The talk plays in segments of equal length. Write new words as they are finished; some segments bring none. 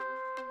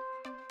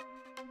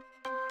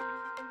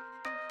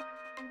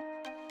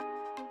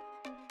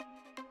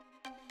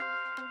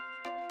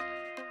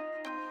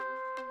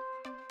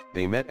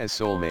They met as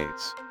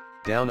soulmates,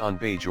 down on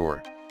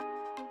Bajor.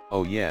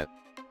 Oh yeah.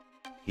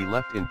 He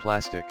left in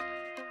plastic,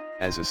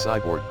 as a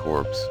cyborg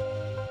corpse.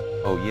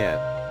 Oh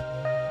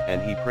yeah.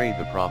 And he prayed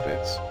the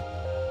prophets,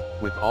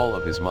 with all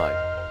of his might.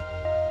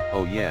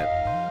 Oh yeah.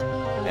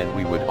 And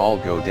we would all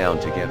go down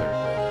together.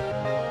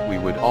 We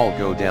would all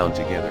go down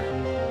together.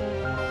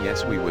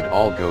 Yes, we would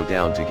all go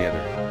down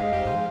together.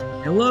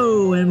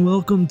 Hello and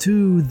welcome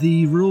to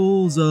The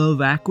Rules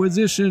of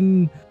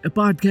Acquisition, a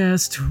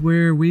podcast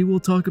where we will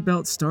talk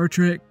about Star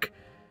Trek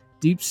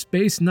Deep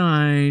Space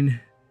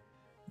Nine,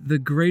 the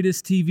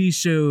greatest TV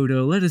show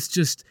to let us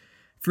just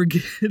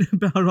forget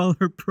about all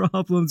our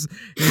problems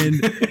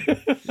and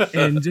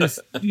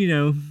just,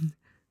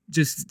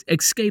 just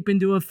escape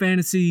into a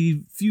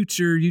fantasy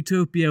future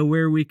utopia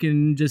where we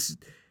can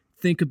just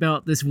think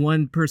about this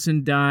one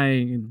person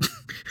dying,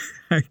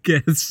 I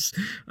guess.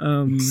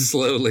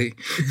 Slowly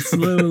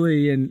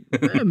and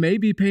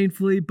maybe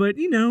painfully, but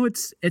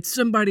it's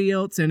somebody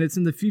else and it's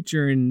in the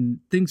future and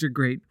things are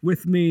great.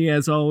 With me,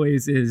 as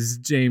always, is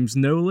James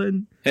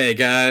Nolan. Hey,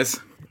 guys.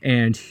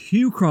 And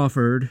Hugh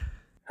Crawford.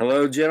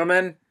 Hello,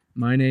 gentlemen.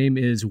 My name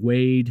is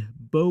Wade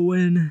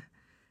Bowen.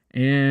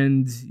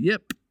 And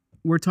yep,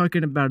 we're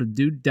talking about a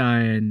dude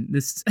dying.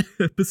 This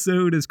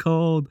episode is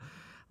called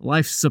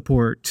Life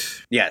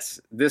Support. Yes,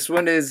 this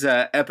one is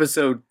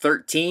episode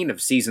 13 of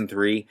season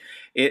 3.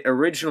 It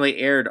originally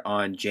aired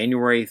on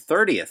January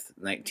 30th,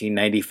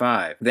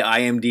 1995. The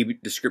IMDb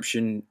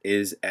description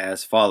is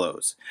as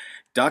follows.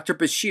 Dr.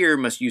 Bashir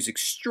must use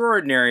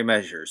extraordinary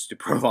measures to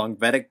prolong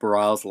Vedic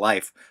Baral's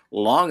life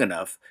long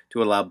enough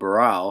to allow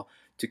Baral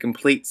to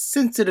complete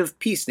sensitive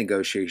peace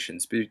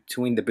negotiations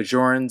between the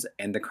Bajorans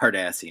and the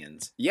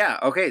Cardassians. Yeah,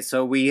 okay,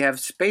 so we have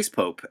Space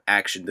Pope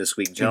action this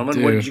week,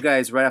 gentlemen. What did you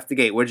guys, right off the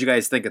gate, what did you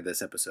guys think of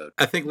this episode?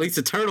 I think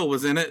Lisa Turtle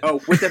was in it.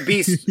 Oh, with the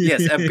B,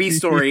 yes, a B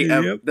story.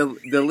 Yep.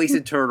 The Lisa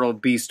Turtle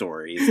B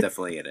story is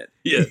definitely in it.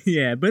 Yes.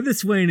 Yeah, but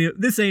this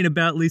ain't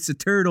about Lisa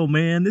Turtle,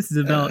 man. This is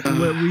about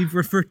what we've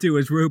referred to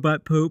as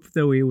Robot Pope,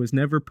 though he was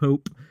never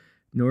Pope,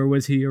 nor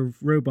was he a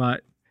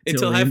robot.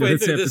 Until halfway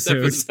through this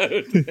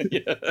episode.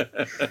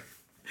 Yeah.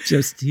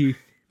 Just he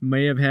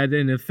may have had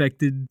an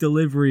affected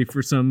delivery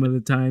for some of the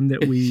time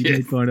that we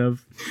made fun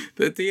of.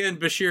 But at the end,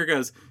 Bashir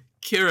goes,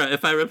 Kira,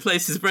 if I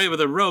replace his brain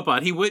with a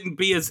robot, he wouldn't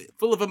be as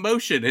full of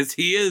emotion as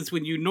he is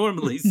when you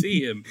normally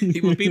see him.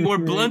 He would be more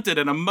blunted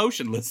and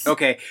emotionless.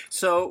 Okay,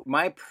 so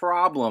my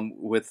problem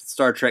with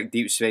Star Trek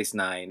Deep Space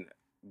Nine,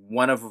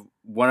 one of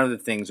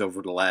the things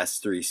over the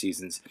last 3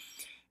 seasons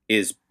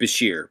is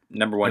Bashir.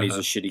 Number one, he's a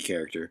shitty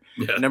character.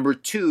 Yeah. Number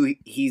two,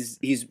 he's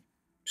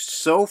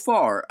so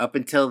far up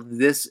until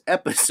this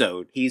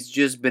episode, he's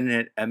just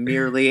been a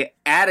merely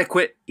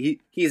adequate.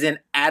 He's an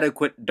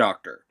adequate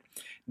doctor.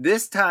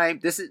 This time,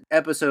 this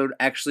episode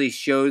actually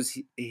shows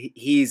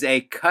he's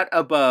a cut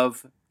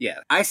above. Yeah,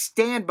 I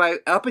stand by.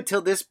 Up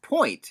until this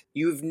point,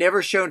 you've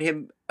never shown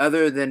him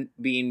other than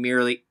being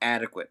merely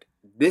adequate.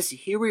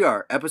 Here we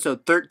are,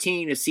 episode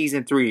 13 of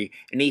season 3,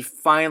 and he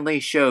finally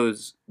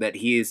shows that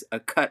he is a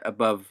cut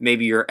above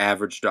maybe your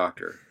average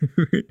doctor.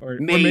 or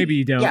maybe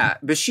you don't. Yeah,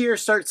 Bashir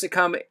starts to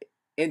come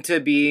into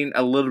being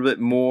a little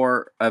bit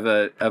more of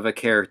a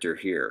character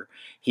here.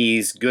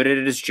 He's good at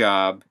his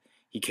job.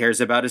 He cares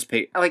about his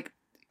patient. Like,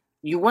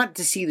 you want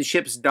to see the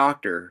ship's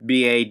doctor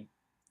be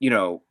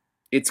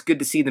it's good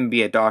to see them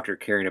be a doctor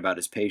caring about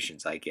his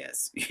patients, I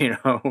guess,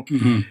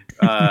 Mm-hmm.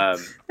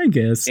 I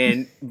guess.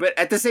 But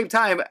at the same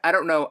time, I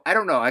don't know.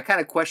 I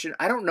kind of question,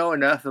 I don't know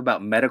enough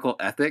about medical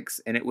ethics,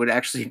 and it would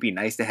actually be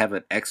nice to have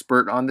an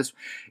expert on this.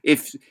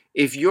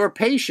 If your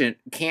patient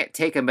can't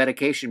take a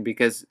medication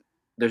because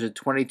there's a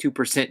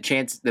 22%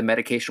 chance the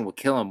medication will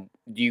kill him,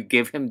 do you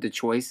give him the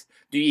choice?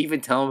 Do you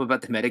even tell him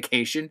about the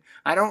medication?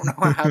 I don't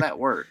know how that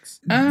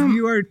works.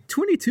 You are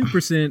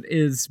 22%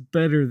 is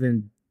better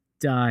than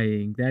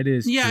dying. That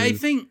is true. I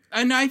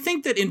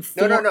think that in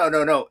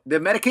no. The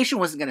medication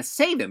wasn't going to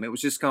save him. It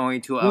was just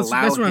going to allow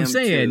that's what him I'm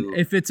saying. to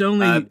if it's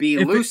only be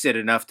lucid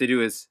enough to do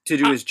his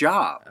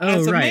job.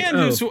 As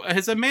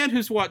a man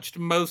who's watched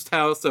most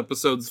House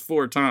episodes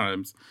 4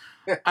 times,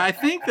 I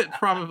think that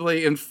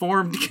probably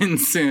informed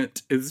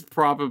consent is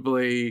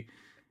probably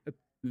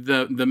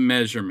the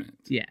measurement.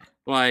 Yeah.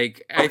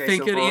 Like, I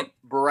think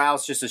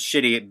Baral's just as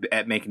shitty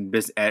at making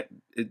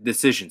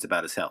decisions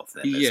about his health.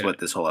 That's what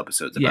this whole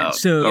episode's about.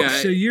 So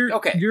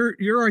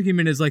your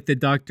argument is like the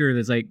doctor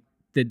that's like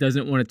that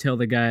doesn't want to tell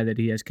the guy that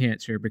he has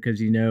cancer because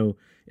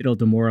it'll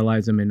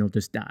demoralize him and he'll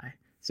just die.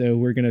 So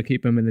we're gonna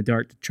keep him in the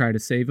dark to try to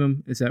save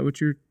him. Is that what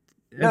you're?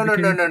 No, not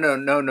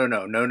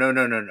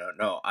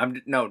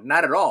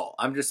at all.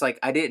 I'm just like,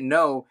 I didn't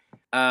know.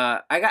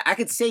 I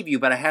could save you,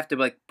 but I have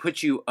to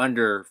put you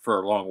under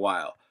for a long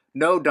while.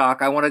 No,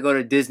 doc, I want to go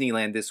to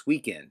Disneyland this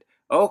weekend.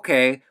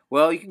 Okay,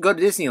 well, you can go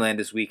to Disneyland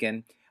this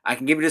weekend. I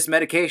can give you this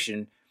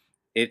medication.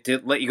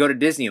 to let you go to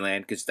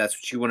Disneyland because that's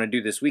what you want to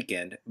do this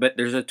weekend, but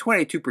there's a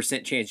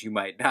 22% chance you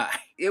might die.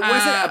 It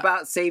wasn't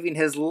about saving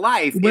his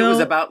life. It was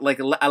about like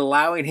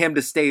allowing him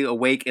to stay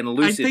awake and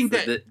lucid.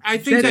 I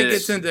think that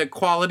gets into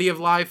quality of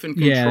life and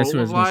control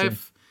of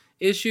life.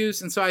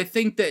 issues. And so I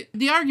think that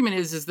the argument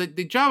is that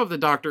the job of the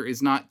doctor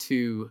is not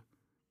to,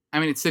 I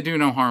mean, it's to do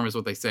no harm is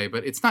what they say,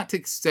 but it's not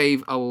to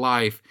save a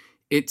life.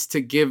 It's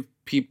to give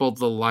people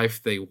the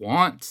life they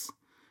want.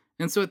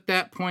 And so at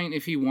that point,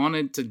 if he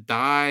wanted to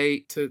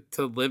die to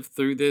live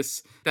through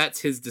this, that's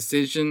his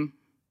decision,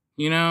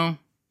 you know?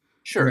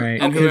 Sure.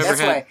 Right. And Okay, whoever that's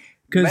had,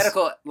 why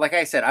medical, like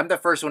I said, I'm the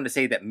first one to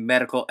say that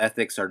medical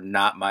ethics are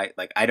not my,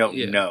 like, I don't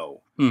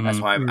know. Mhm. That's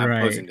why I'm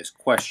posing this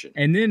question.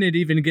 And then it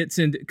even gets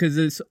into,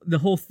 because the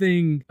whole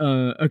thing,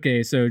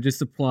 okay, so just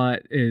the plot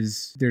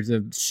is there's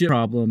a ship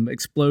problem,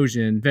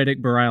 explosion,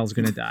 Vedic Bareil's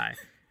going to die.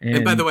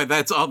 And by the way,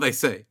 that's all they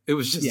say. It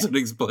was just an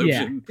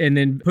explosion. Yeah. And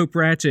then Pope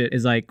Ratchet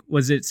is like,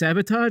 was it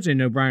sabotage?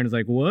 And O'Brien is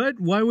like, what?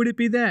 Why would it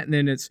be that? And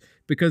then it's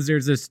because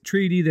there's this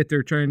treaty that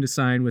they're trying to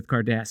sign with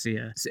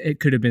Cardassia. It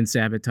could have been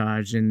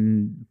sabotage,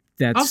 and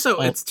that's also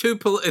it's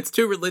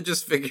two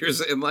religious figures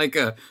in like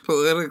a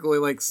politically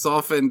like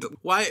softened.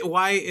 Why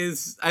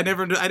is I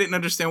didn't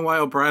understand why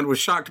O'Brien was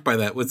shocked by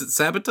that. Was it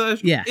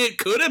sabotage? Yeah, it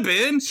could have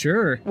been.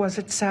 Sure. Was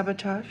it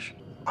sabotage?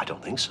 I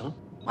don't think so.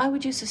 Why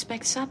would you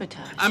suspect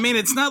sabotage? I mean,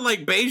 it's not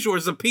like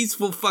Bajor's a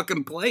peaceful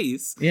fucking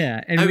place.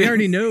 Yeah, and we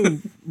already know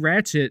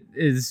Ratchet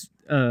is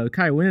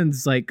Kai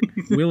Wynn's like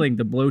willing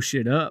to blow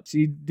shit up.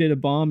 She did a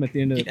bomb at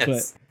the end of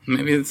it.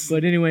 Maybe it's...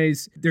 But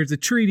anyways, there's a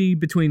treaty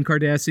between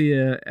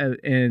Cardassia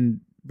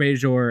and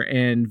Bajor,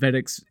 and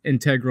Vedic's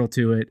integral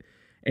to it,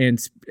 and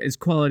its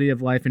quality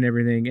of life and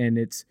everything, and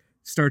it's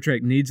Star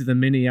Trek needs of the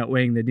many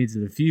outweighing the needs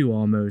of the few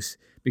almost,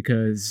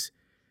 because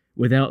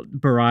without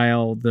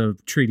Bareil, the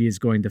treaty is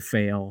going to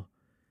fail.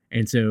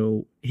 And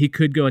so he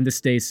could go into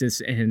stasis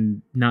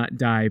and not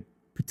die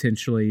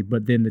potentially,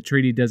 but then the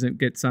treaty doesn't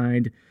get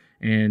signed.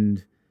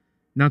 And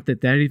not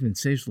that even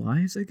saves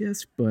lives, I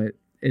guess, but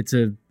it's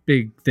a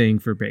big thing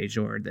for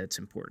Bajor that's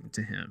important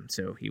to him.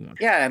 So he wants.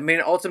 Yeah, I mean,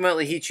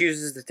 ultimately he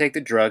chooses to take the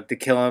drug to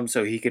kill him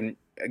so he can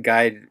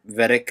guide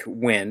Vedic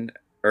Wynn,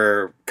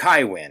 or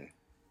Kai Wynn.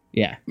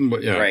 Yeah.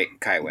 Right,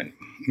 Kai Wynn.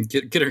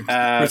 Get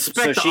her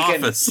respect so the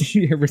office.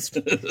 Yeah,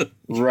 respect.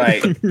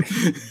 Right.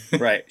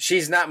 Right.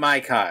 She's not my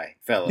Kai,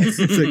 fellas.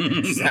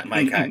 She's not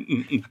my Kai.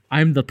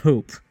 I'm the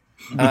Pope.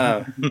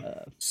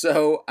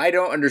 So I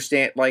don't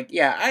understand. Like,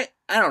 yeah,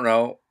 I don't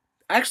know.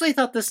 I actually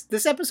thought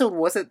this episode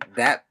wasn't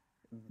that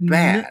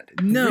bad.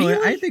 No, Really?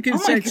 I think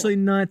it's actually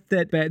not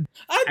that bad.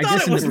 I thought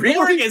guess it was really,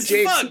 boring as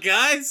Jason? fuck,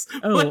 guys.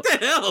 What the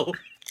hell?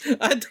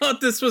 I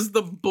thought this was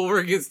the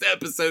boringest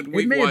episode we've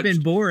watched. It may have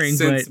been boring,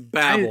 since but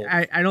Babel.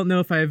 I don't know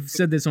if I've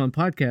said this on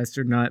podcast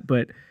or not,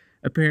 but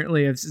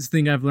apparently it's this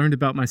thing I've learned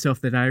about myself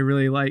that I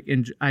really like,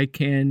 and I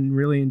can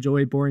really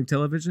enjoy boring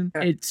television.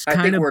 It's I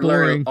kind think of we're boring,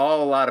 learning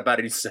all a lot about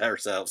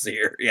ourselves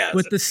here. Yeah,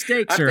 but the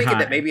stakes I'm are thinking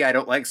high. that maybe I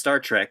don't like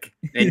Star Trek,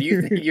 and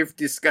you've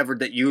discovered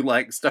that you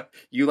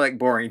like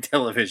boring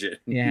television.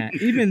 Yeah,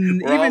 even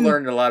we're all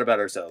learning a lot about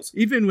ourselves.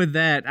 Even with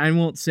that, I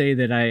won't say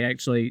that I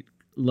actually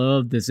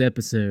loved this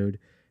episode,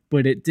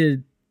 but it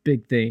did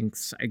big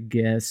things, I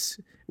guess.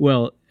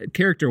 Well,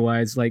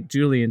 character-wise, like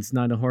Julian's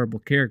not a horrible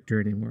character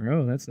anymore.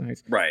 Oh, that's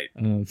nice. Right.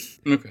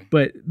 Okay.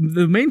 But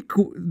the main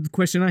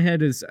question I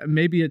had is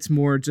maybe it's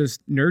more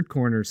just nerd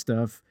corner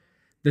stuff.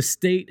 The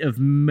state of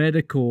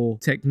medical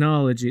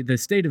technology, the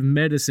state of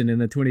medicine in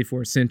the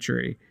 24th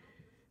century.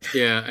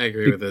 Yeah, I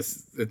agree with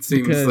this. It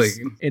seems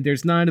like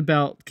there's not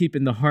about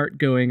keeping the heart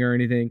going or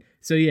anything.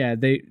 So yeah,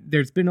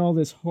 there's been all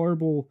this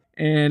horrible,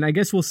 and I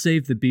guess we'll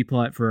save the B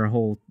plot for a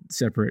whole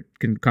separate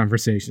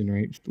conversation,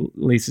 right?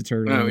 Lisa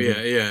Turtle. Oh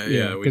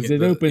yeah. Because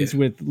it opens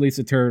with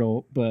Lisa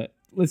Turtle, but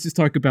let's just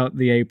talk about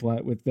the A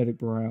plot with Vedic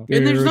Bareil.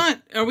 And there's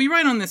not. Are we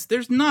right on this?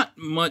 There's not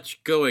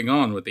much going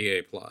on with the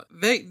A plot.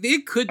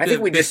 It could. I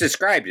think we just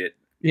described it.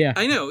 Yeah,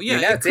 I know. Yeah, I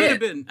mean, it could have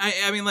been.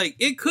 I mean, like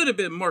it could have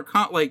been more.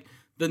 Like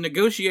the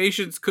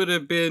negotiations could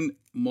have been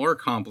more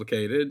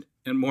complicated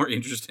and more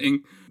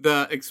interesting.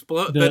 The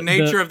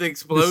nature of the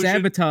explosion, the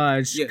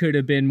sabotage could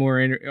have been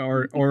more,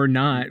 or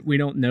not. We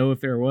don't know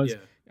if there was. Yeah.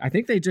 I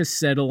think they just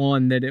settle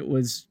on that it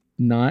was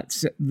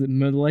not the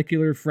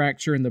molecular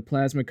fracture in the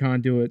plasma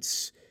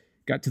conduits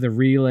got to the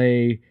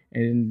relay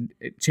and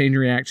chain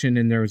reaction,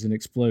 and there was an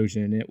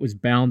explosion. It was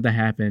bound to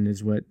happen,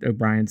 is what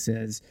O'Brien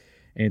says.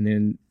 And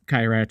then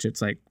Kai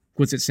Ratchet's like,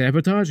 "Was it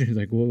sabotage?" And he's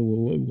like,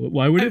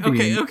 "Why would it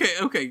be?"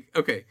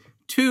 Okay.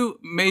 Two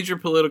major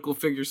political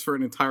figures for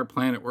an entire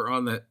planet were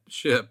on that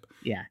ship.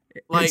 Yeah,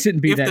 like, it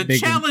shouldn't be if that the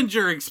big.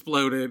 Challenger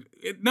exploded,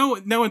 no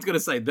one's gonna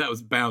say that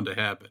was bound to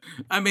happen.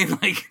 I mean,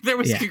 like there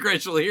was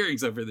congressional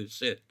hearings over this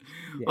shit.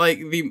 Yeah. Like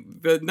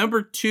the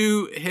number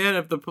 2 head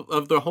of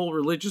the whole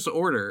religious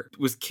order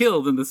was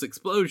killed in this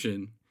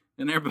explosion,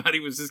 and everybody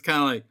was just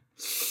kind of like,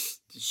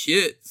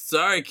 "Shit,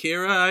 sorry,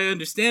 Kira. I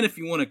understand if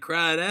you want to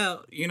cry it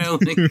out." You know,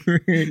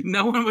 like,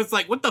 no one was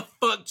like, "What the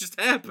fuck just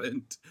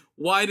happened?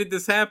 Why did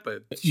this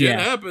happen?" Shit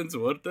happens.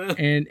 What the?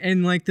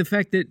 And like the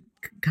fact that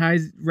Kai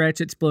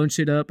Ratchet's blown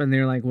shit up, and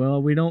they're like,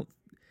 "Well, we don't."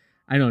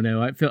 I don't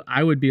know.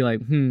 I would be like,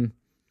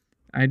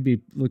 I'd be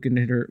looking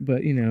at her,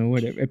 but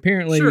whatever.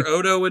 Apparently, sure,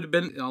 Odo would have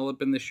been all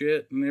up in the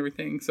shit and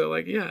everything. So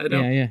like, yeah, I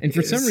don't. Yeah. And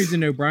for some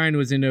reason, O'Brien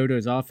was in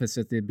Odo's office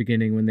at the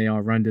beginning when they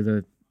all run to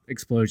the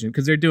explosion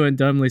because they're doing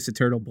Dumb Lisa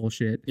Turtle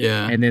bullshit.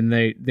 Yeah. And then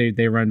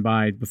they run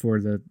by before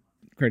the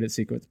credit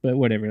sequence, but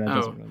whatever, that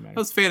doesn't really matter. That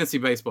was fantasy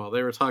baseball.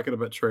 They were talking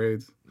about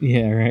trades.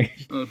 Yeah, right.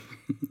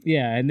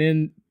 Yeah, and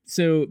then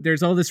so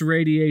there's all this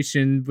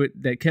radiation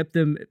that kept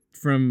them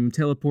from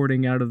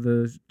teleporting out of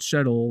the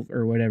shuttle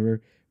or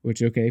whatever,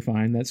 which, okay,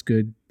 fine, that's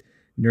good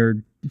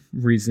nerd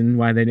reason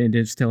why they didn't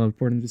just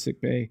teleport him to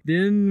sickbay.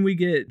 Then we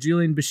get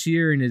Julian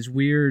Bashir and his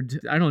weird,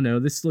 I don't know,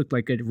 this looked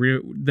like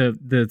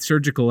the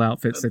surgical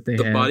outfits that they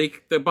had.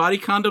 The body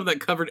condom that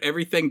covered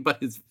everything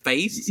but his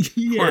face.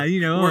 Yeah,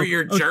 where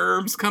your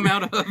germs come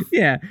out of.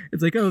 Yeah,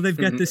 it's like, oh, they've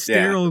got this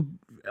sterile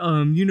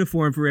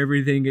uniform for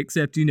everything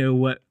except,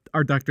 what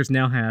our doctors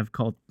now have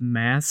called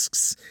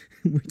masks.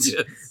 Which,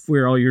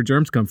 where all your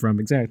germs come from,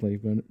 exactly.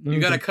 But you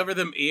got to cover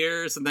them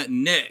ears and that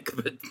neck,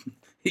 but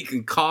he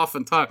can cough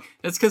and talk.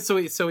 That's because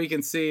so he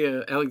can see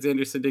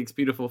Alexander Siddig's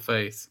beautiful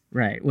face.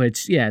 Right.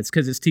 Which, it's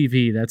because it's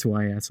TV. That's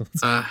why, assholes.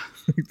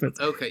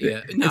 Okay.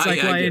 Yeah. No, it's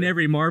like why in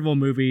every Marvel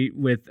movie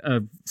with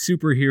a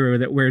superhero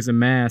that wears a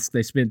mask,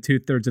 they spend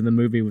 2/3 of the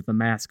movie with the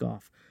mask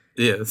off.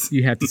 Yes.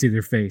 You have to see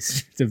their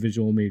face. It's a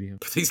visual medium.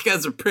 But these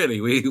guys are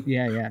pretty. We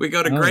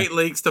go to great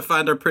lengths to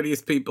find our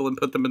prettiest people and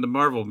put them into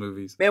Marvel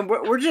movies. Man,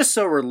 we're just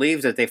so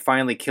relieved that they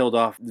finally killed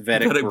off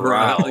Vedic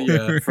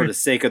Baral for the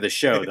sake of the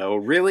show, though.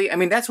 Really? I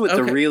mean, that's what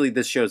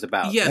this show's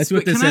about. Yes, that's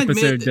what this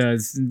episode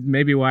does.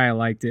 Maybe why I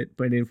liked it,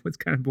 but it was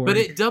kind of boring. But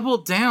it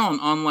doubled down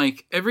on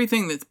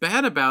everything that's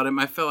bad about him.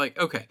 I felt like,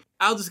 okay,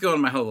 I'll just go on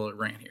my whole little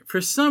rant here.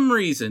 For some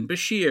reason,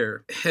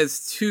 Bashir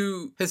has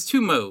two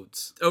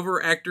modes: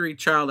 overactory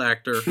child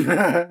actor,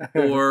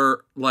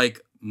 or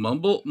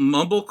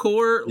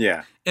mumblecore.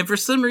 Yeah. And for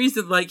some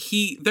reason,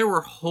 there were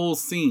whole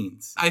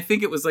scenes. I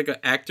think it was like an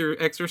actor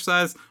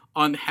exercise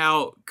on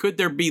how could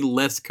there be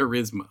less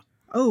charisma.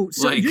 Oh,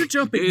 so you're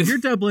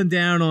doubling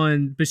down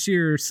on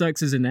Bashir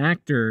sucks as an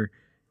actor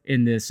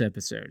in this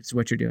episode. Is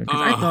what you're doing. Because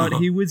I thought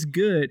he was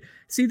good.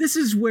 See, this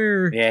is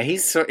where... Yeah,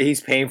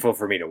 he's painful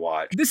for me to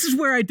watch. This is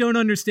where I don't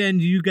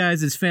understand you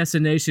guys'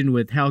 fascination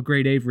with how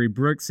great Avery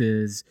Brooks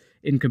is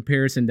in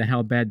comparison to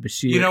how bad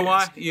Bashir is. You know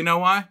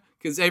why?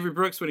 Because Avery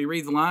Brooks, when he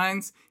reads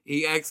lines,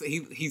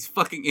 he's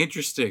fucking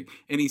interesting,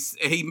 and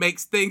he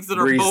makes things that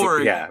are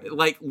boring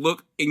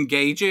look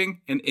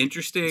engaging and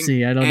interesting.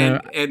 See, I don't know.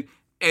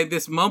 And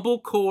this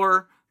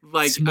mumblecore,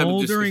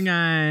 smoldering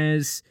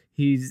eyes.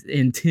 He's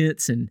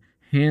intense and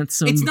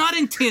handsome. It's not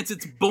intense,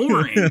 it's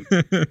boring.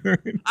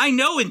 I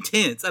know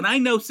intense, and I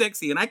know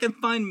sexy, and I can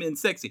find men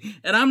sexy.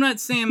 And I'm not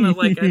saying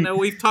that, I know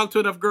we've talked to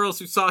enough girls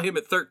who saw him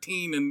at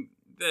 13, and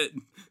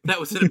that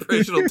was an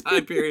impressionable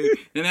time period,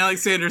 and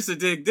Alexander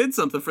Siddig did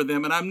something for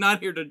them, and I'm not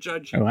here to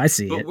judge you. Oh, I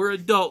see but it.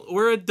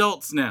 We're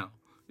adults now.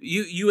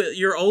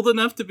 You're old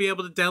enough to be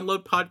able to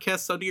download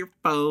podcasts onto your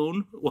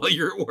phone while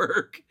you're at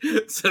work,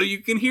 so you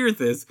can hear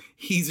this.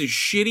 He's a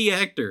shitty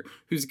actor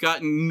who's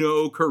got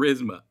no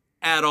charisma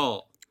at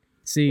all.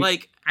 See,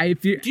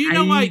 do you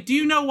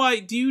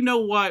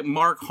know why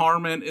Mark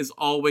Harmon is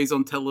always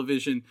on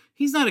television?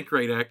 He's not a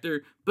great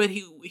actor, but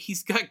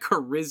he's got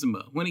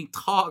charisma. When he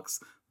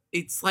talks,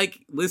 it's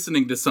like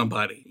listening to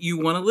somebody. You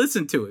want to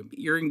listen to him.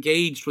 You're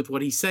engaged with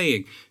what he's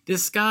saying.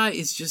 This guy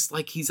is just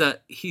like he's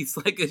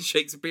like a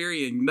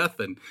Shakespearean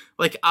nothing.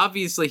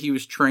 Obviously he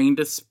was trained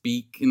to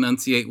speak,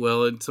 enunciate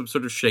well in some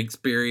sort of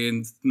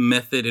Shakespearean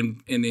method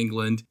in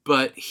England,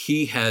 but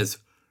he has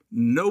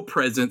no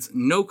presence,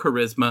 no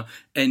charisma,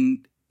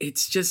 and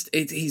it's just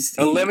he's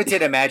a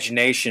limited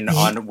imagination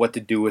on what to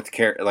do with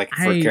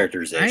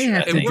characterization.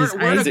 And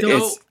where to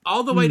go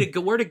all the way to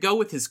go, where to go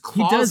with his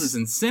clauses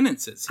and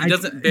sentences. He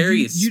doesn't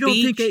vary his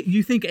speech.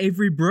 You think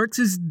Avery Brooks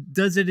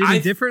does it any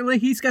differently?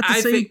 He's got the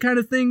same kind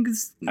of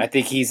things. I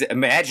think he's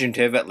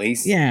imaginative, at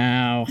least.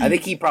 Yeah. I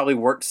think he probably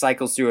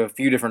cycles through a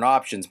few different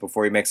options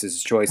before he makes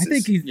his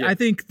choices. I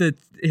think that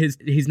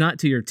he's not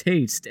to your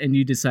taste, and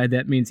you decide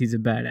that means he's a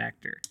bad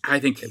actor.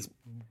 I think he's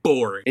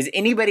boring. Is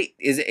anybody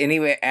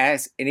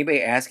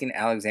asking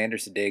Alexander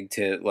Siddig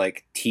to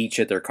teach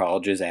at their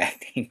colleges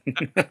acting?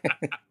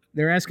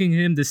 They're asking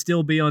him to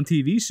still be on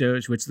TV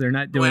shows, which they're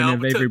not doing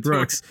of Avery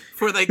Brooks.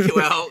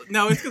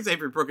 No, it's because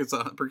Avery Brooks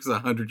is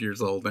 100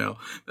 years old now.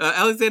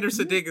 Alexander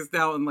Siddig is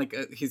now in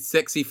his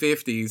sexy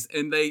 50s,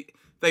 and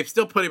they've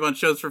still put him on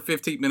shows for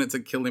 15 minutes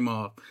and killed him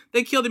off.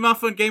 They killed him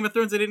off on Game of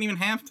Thrones. They didn't even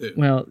have to.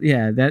 Well,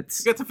 yeah,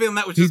 that's... You got the feeling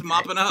that was just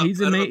mopping up.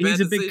 He's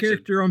a big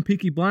character on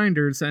Peaky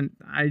Blinders, and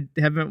I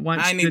haven't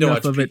watched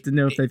enough of it to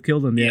know if they've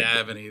killed him yet. Yeah, I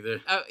haven't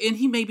either. And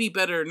he may be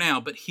better now,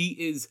 but he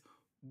is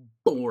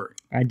boring.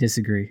 I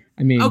disagree.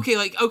 I mean...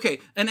 Okay,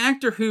 an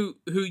actor who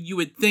you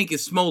would think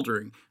is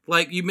smoldering.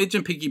 You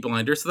mentioned Peaky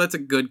Blinders, so that's a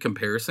good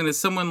comparison. Is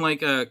someone like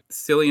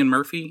Cillian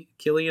Murphy?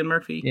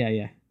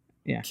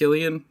 Yeah.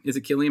 Killian, is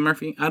it Cillian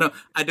Murphy? I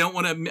don't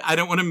want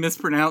to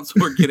mispronounce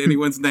or get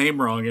anyone's name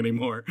wrong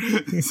anymore.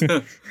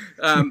 So,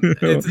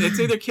 it's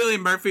either Cillian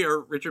Murphy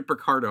or Richard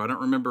Picardo. I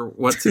don't remember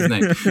what's his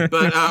name,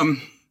 but I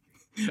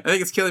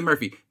think it's Cillian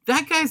Murphy.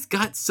 That guy's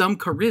got some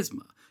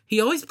charisma. he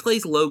always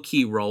plays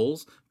low-key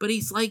roles, but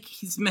he's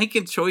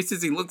making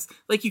choices. He looks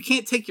like you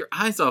can't take your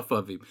eyes off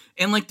of him.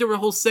 And like there were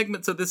whole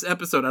segments of this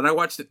episode, and I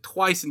watched it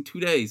twice in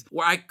 2 days,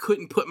 where I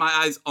couldn't put my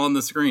eyes on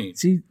the screen.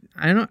 See,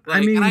 and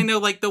I know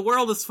like the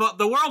world is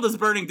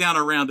burning down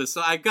around us,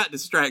 so I've got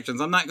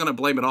distractions. I'm not going to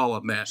blame it all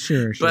on that.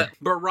 Sure. But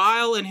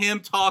Ryle and him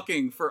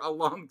talking for a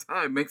long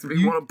time makes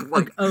me want to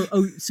play.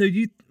 So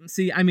you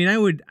see, I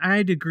mean,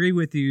 I'd agree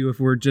with you if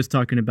we're just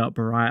talking about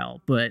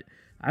Bareil, but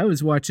I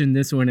was watching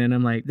this one and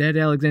I'm like, that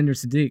Alexander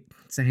Siddig,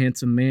 it's a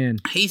handsome man.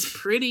 He's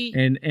pretty.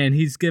 And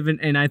he's given,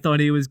 and I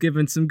thought he was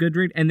given some good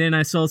read. And then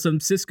I saw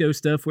some Cisco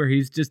stuff where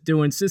he's just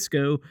doing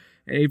Cisco,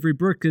 Avery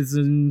Brooks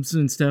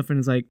and stuff. And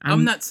it's like,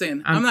 I'm not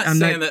saying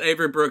that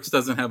Avery Brooks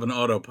doesn't have an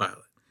autopilot.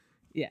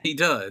 Yeah, he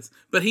does,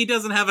 but he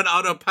doesn't have an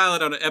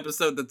autopilot on an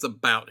episode that's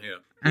about him.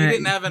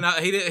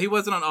 He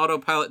wasn't on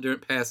autopilot during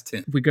past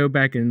tense. If we go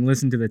back and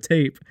listen to the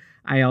tape,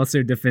 I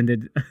also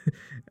defended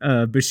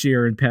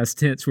Bashir in past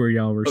tense where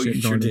y'all were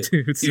shitting on it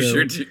too. So.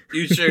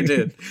 You sure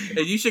did.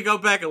 And you should go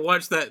back and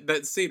watch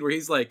that scene where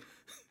he's like,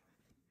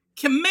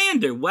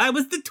 Commander, why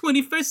was the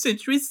 21st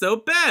century so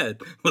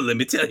bad? Well, let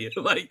me tell you.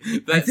 Like,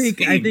 I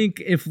think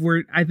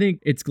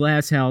it's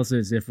glass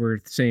houses if we're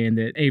saying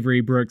that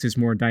Avery Brooks is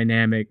more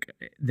dynamic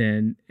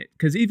than,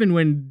 because even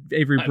when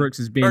Avery Brooks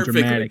is being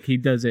dramatic, he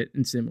does it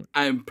in similar.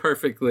 I'm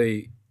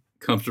perfectly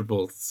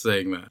comfortable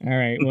saying that. All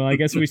right. Well, I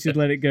guess we should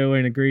let it go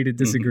and agree to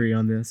disagree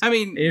on this. I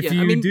mean, if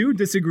you do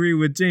disagree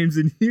with James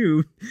and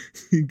Hugh,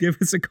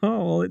 give us a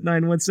call at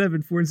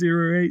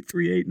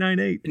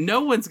 917-408-3898.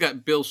 No one's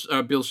got Bill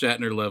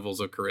Shatner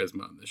levels of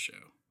charisma on this show,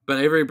 but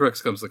Avery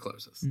Brooks comes the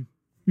closest.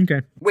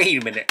 Okay.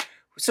 Wait a minute.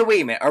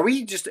 Are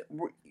we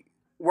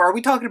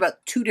talking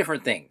about two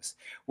different things?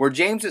 Where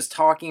James is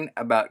talking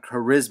about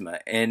charisma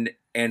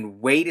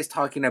and Wade is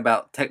talking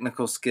about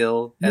technical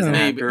skill as an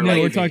actor?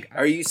 No,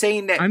 are you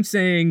saying that? I'm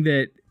saying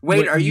that.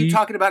 Wade, are you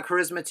talking about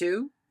charisma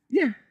too?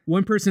 Yeah.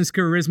 One person's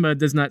charisma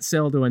does not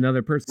sell to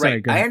another person.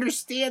 Right. I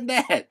understand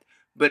that.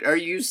 But are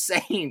you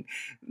saying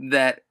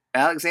that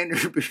Alexander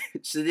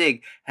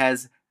Siddig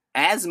has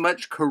as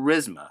much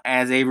charisma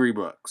as Avery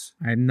Brooks?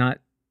 I'm not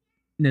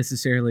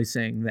necessarily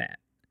saying that.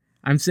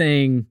 I'm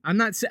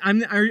not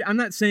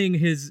saying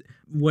his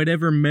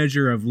whatever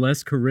measure of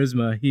less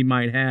charisma he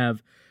might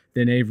have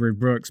than Avery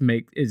Brooks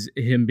is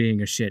him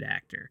being a shit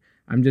actor.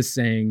 I'm just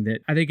saying that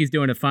I think he's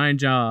doing a fine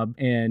job,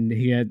 and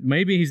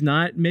maybe he's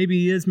not, maybe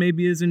he is,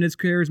 maybe isn't as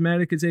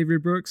charismatic as Avery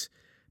Brooks,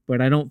 but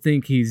I don't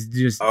think he's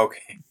just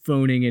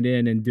phoning it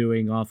in and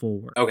doing awful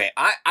work. Okay,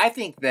 I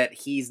think that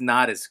he's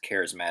not as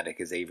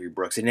charismatic as Avery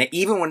Brooks, and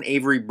even when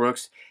Avery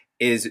Brooks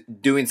is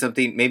doing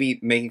something,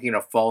 maybe making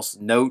a false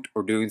note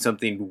or doing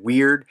something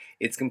weird,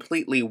 it's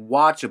completely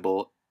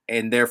watchable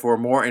and therefore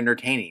more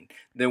entertaining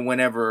than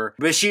whenever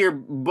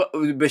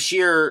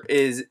Bashir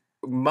is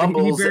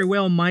mumbles. He very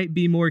well might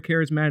be more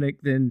charismatic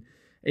than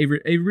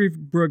Avery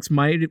Brooks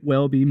might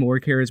well be more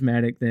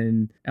charismatic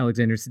than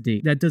Alexander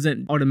Siddig. That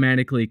doesn't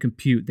automatically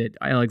compute that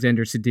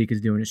Alexander Siddig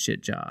is doing a shit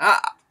job.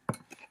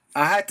 I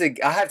have to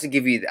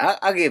give you.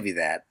 I'll give you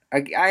that.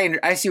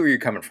 I see where you're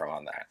coming from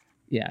on that.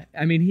 Yeah,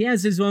 I mean, he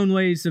has his own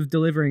ways of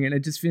delivering it. It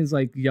just feels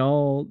like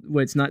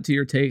it's not to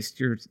your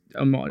taste.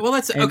 Well,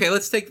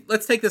 let's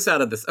take this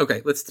out of this.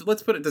 Okay,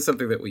 let's put it to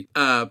something that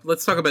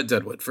let's talk about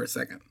Deadwood for a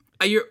second.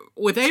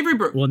 With Avery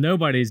Brooks. Well,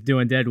 nobody's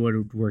doing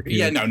Deadwood work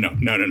here. Yeah, no.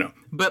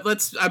 But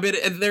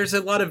there's a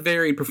lot of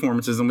varied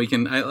performances,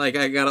 and I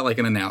got it like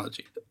an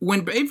analogy.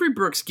 When Avery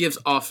Brooks gives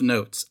off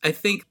notes, I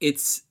think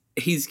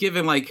he's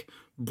given like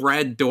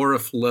Brad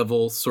Dourif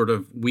level sort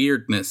of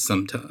weirdness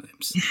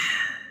sometimes.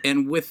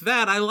 And with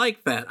that, I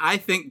like that. I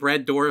think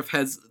Brad Dourif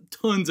has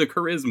tons of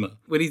charisma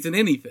when he's in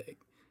anything.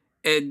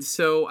 And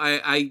so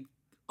I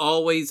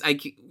always,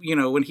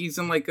 when he's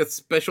in like a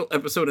special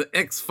episode of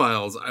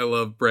X-Files, I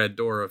love Brad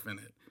Dourif in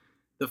it.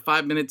 The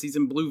 5 minutes he's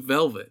in Blue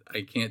Velvet,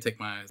 I can't take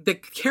my eyes. The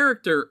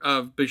character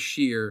of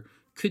Bashir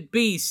could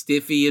be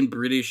stiffy and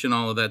British and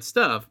all of that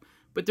stuff,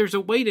 but there's a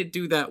way to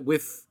do that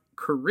with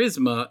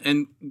charisma,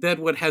 and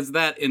Deadwood has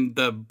that in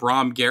the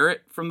Brom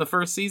Garrett from the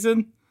first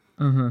season.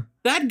 Uh-huh.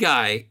 That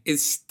guy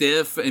is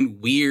stiff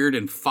and weird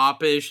and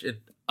foppish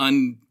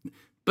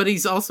but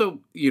he's also,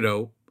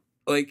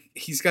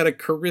 he's got a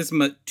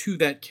charisma to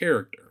that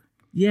character.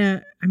 Yeah,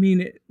 I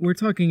mean, we're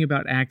talking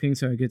about acting,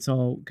 so it gets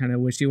all kind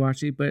of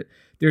wishy-washy, but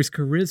there's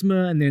Mm-hmm.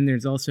 charisma, and then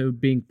there's also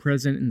being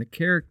present in the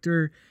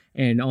character,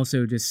 and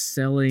also just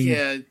selling,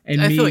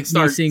 and me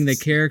seeing the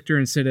character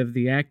instead of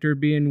the actor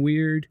being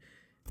weird.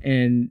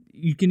 And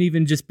you can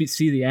even just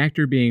see the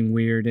actor being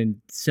weird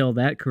and sell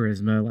that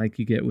charisma like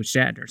you get with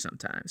Shatner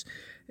sometimes.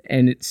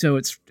 And so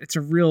it's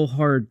a real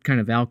hard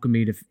kind of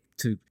alchemy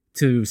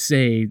to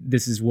say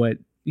this is what,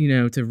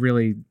 to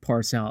really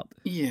parse out.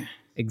 Yeah.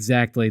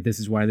 Exactly, this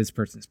is why this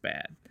person's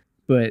bad.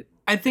 But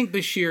I think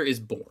Bashir is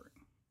boring.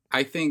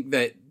 I think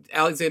that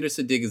Alexander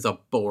Siddig is a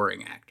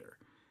boring actor.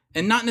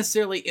 And not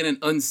necessarily in an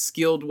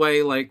unskilled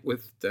way like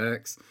with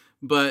Dex,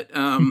 but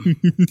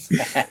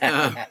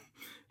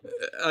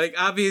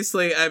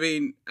obviously, I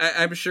mean,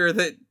 I'm sure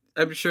that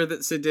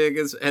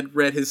Siddig had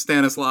read his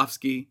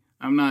Stanislavski.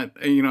 I'm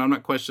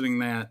not questioning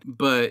that,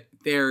 but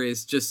there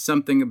is just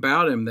something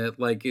about him that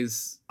like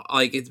is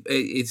like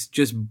it's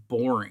just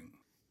boring,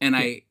 and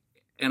I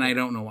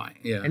don't know why.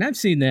 Yeah, and I've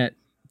seen that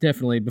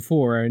definitely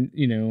before, and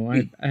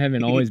I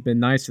haven't always been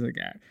nice to the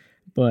guy,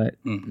 but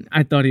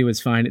I thought he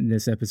was fine in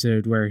this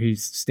episode where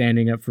he's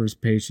standing up for his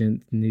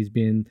patient and he's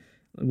being.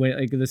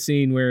 Like the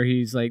scene where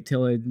he's like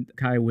telling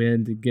Kai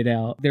Wynn to get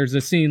out. There's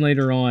a scene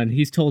later on.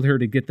 He's told her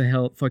to get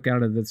the fuck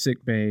out of the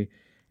sick bay,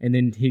 and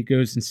then he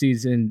goes and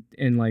sees in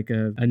like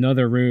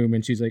another room,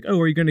 and she's like, "Oh,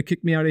 are you going to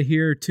kick me out of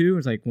here too?"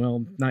 It's like,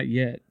 "Well, not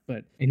yet."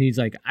 And he's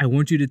like, "I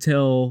want you to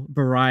tell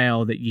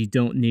Bareil that you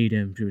don't need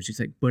him." She's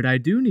like, "But I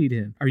do need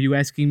him. Are you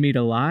asking me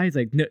to lie?" He's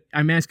like, "No,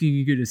 I'm asking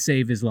you to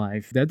save his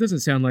life." That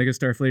doesn't sound like a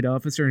Starfleet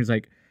officer. And he's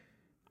like,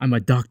 I'm a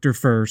doctor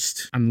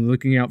first. I'm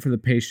looking out for the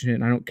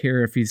patient. I don't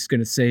care if he's going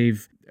to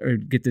save or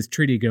get this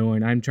treaty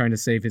going. I'm trying to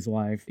save his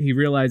life. He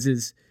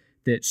realizes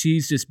that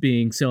she's just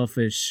being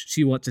selfish.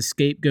 She wants a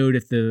scapegoat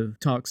if the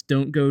talks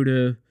don't go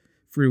to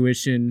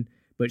fruition,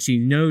 but she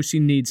knows she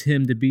needs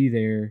him to be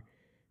there.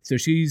 So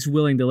she's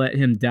willing to let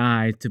him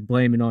die to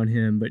blame it on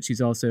him, but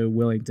she's also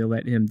willing to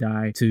let him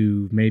die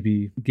to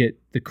maybe get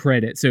the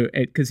credit. So,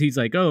 because he's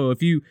like, "Oh,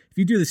 if you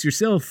do this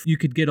yourself, you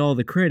could get all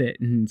the credit."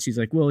 And she's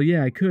like, "Well,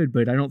 yeah, I could,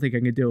 but I don't think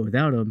I can do it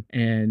without him.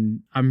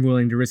 And I'm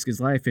willing to risk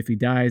his life if he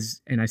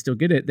dies and I still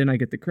get it, then I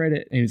get the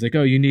credit." And he's like,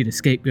 "Oh, you need a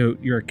scapegoat.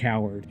 You're a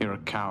coward." You're a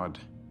coward.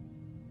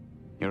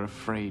 You're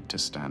afraid to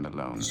stand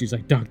alone. She's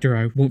like, "Doctor,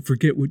 I won't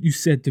forget what you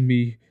said to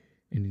me."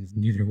 And he's,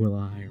 "Neither will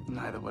I."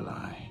 Neither will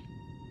I.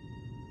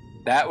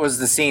 That was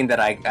the scene that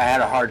I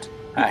had a hard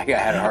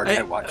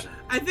time watching.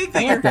 I think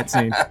I like that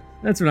scene.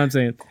 That's what I'm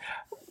saying.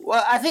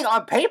 Well, I think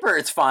on paper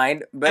it's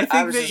fine, but I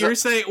think that you're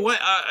saying, what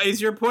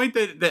is your point,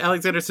 that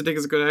Alexander Siddig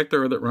is a good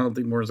actor or that Ronald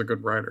D. Moore is a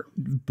good writer?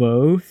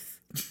 Both.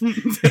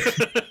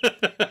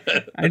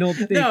 I don't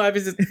think. No, I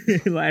was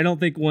just, I don't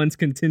think one's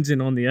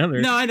contingent on the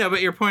other. No, I know, but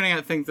you're pointing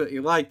out things that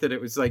you liked. That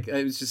it was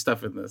just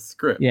stuff in the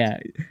script. Yeah,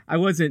 I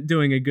wasn't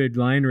doing a good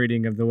line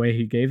reading of the way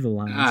he gave the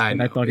lines,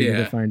 but I thought he did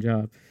a fine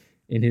job.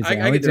 In his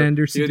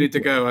Alexander Siddig. You need to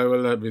go. I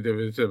will not be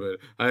doing it.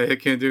 I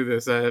can't do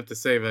this. I have to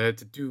save. I have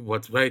to do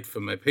what's right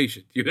for my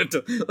patient. You have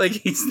to, like,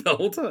 he's the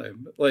whole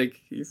time. Like,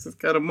 he's just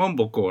got a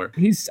mumblecore.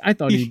 I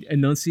thought he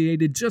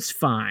enunciated just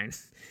fine.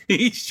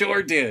 He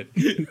sure did.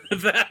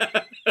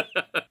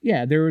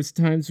 Yeah, there was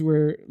times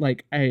where,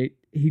 like,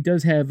 he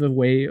does have a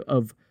way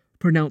of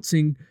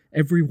pronouncing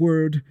every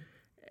word,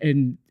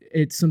 and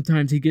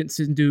sometimes he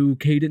gets into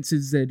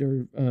cadences that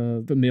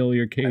are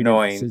familiar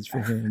cadences for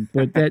him.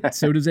 But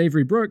so does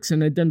Avery Brooks,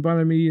 and it doesn't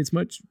bother me as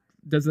much.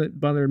 Doesn't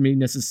bother me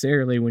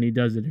necessarily when he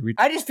does it every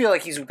time. I just feel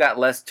like he's got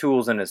less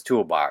tools in his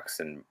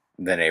toolbox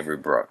than Avery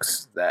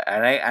Brooks.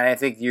 And I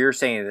think you're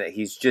saying that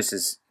he's just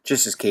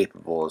as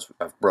capable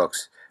of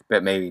Brooks,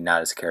 but maybe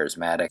not as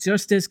charismatic.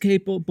 Just as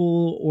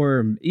capable,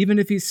 or even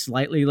if he's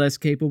slightly less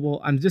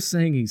capable, I'm just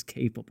saying he's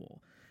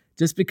capable.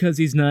 Just because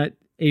he's not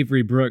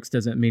Avery Brooks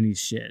doesn't mean he's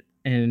shit.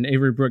 And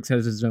Avery Brooks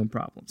has his own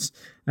problems.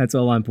 That's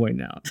all I'm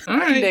pointing out. All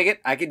right.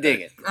 I can dig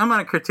it. I'm going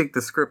to critique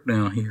the script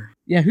now here.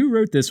 Yeah, who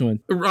wrote this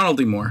one? Ronald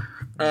D. Moore.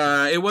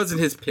 It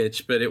wasn't his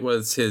pitch, but it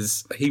was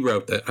his... He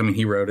wrote that. I mean,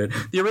 he wrote it.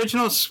 The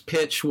original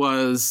pitch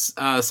was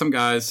some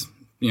guys...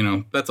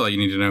 that's all you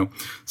need to know.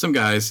 Some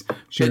guys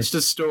pitched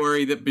a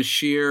story that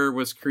Bashir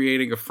was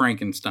creating a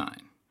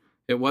Frankenstein.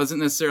 It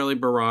wasn't necessarily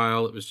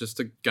Bareil. It was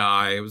just a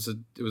guy. It was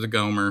a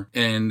Gomer,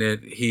 and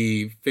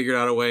he figured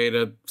out a way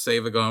to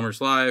save a Gomer's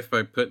life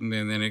by putting,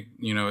 and then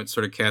it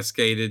sort of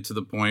cascaded to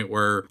the point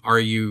where have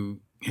you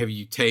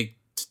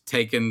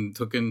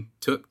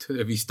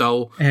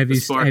stole the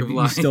spark of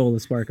life? You stole the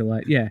spark of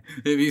life, yeah.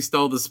 Have you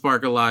stole the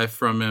spark of life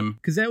from him?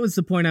 Because that was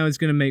the point I was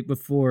going to make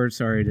before.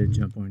 Sorry to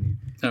jump on you.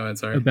 Oh,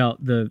 that's all right.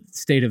 About the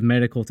state of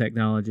medical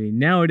technology.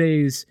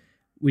 Nowadays,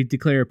 we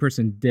declare a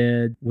person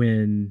dead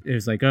when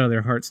it's like, oh,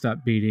 their heart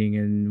stopped beating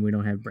and we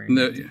don't have brain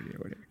activity or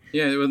whatever.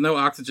 Yeah, there was no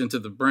oxygen to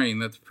the brain.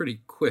 That's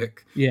pretty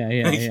quick. Yeah.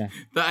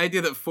 The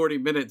idea that 40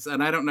 minutes,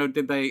 and I don't know,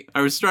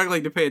 I was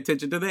struggling to pay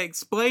attention. Did they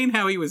explain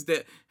how he was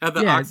dead? How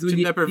the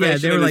oxygen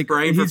deprivation in his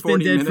brain for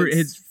 40 minutes? He's been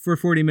dead for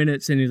 40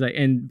 minutes, and he's like,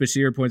 and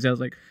Bashir points out,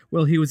 like,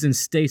 well, he was in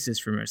stasis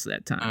for most of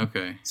that time.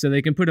 Okay. So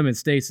they can put him in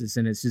stasis,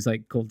 and it's just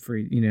like cold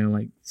free,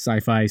 like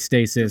sci-fi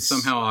stasis.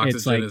 Somehow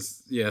oxygen's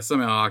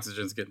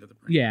getting to the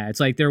brain. Yeah, it's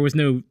like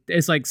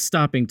it's like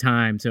stopping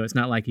time, so it's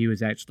not like he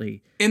was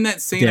actually... In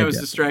that scene, I was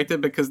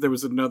distracted because there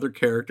was another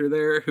character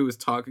there who was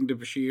talking to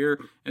Bashir,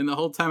 and the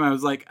whole time I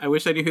was like, I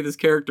wish I knew who this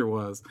character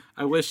was.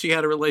 I wish she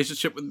had a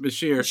relationship with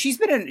Bashir. She's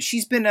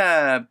been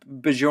a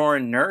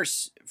Bajoran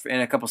nurse in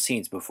a couple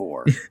scenes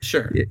before.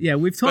 Sure. Yeah,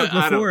 we've talked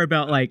before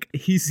about, like,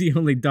 he's the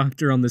only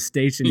doctor on the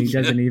station. He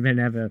doesn't even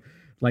have a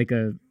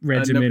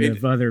regiment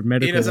of other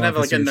medical He doesn't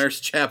officers. have like a nurse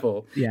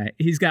chapel. Yeah,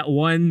 he's got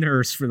one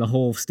nurse for the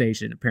whole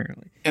station,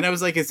 apparently. And I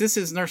was like, is this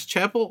his nurse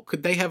chapel?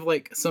 Could they have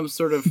like some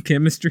sort of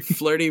chemistry,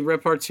 flirty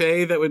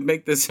repartee that would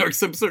make this, or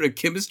some sort of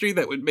chemistry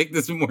that would make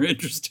this a more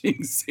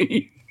interesting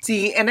scene?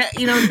 See, and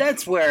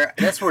that's where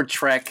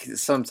Trek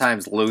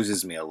sometimes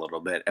loses me a little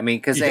bit. I mean,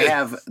 because they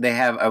have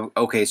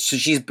okay, so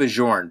she's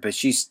Bajoran, but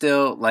she's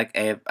still like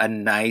a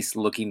nice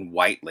looking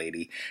white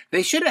lady.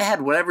 They should have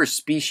had whatever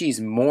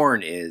species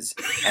Morn is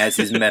as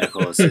his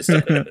medical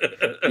assistant.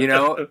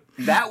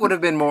 That would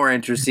have been more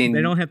interesting.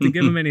 They don't have to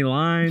give him any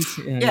lines.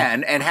 Yeah,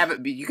 and have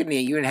it be you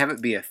can have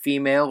it be a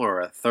female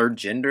or a third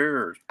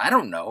gender, or I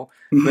don't know,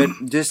 but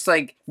just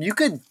like you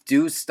could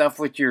do stuff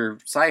with your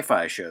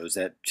sci-fi shows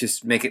that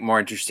just make it more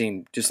interesting.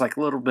 Just like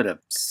a little bit of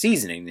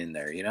seasoning in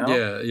there,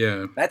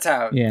 Yeah. That's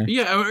how.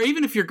 Yeah, or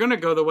even if you're gonna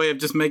go the way of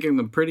just making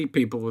them pretty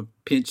people with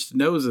pinched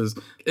noses,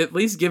 at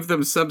least give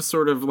them some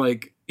sort of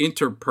like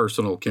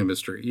interpersonal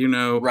chemistry,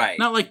 Right.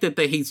 Not like that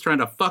he's trying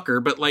to fuck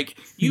her, but like,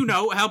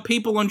 how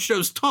people on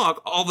shows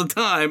talk all the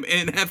time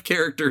and have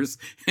characters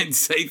and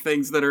say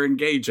things that are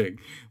engaging.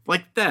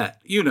 Like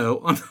that,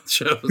 on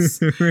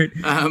shows. Right.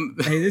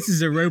 Hey, this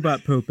is a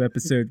Robot Pope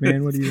episode,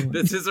 man. What do you want?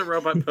 This is a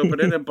Robot Pope,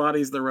 and it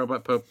embodies the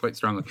Robot Pope quite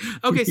strongly.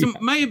 Okay, so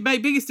my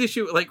biggest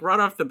issue, like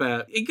right off the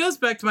bat, it goes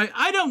back to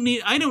I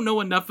don't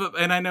know enough of,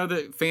 and I know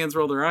that fans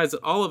roll their eyes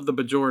at all of the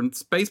Bajoran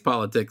space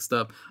politics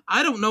stuff.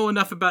 I don't know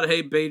enough about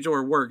how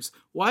Bajor works.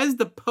 Why is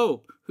the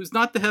Pope, who's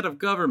not the head of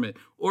government,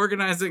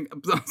 organizing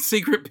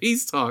secret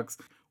peace talks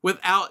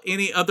without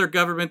any other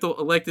governmental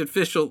elected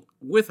official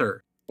with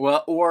her?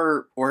 Well,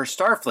 or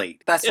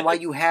Starfleet. That's why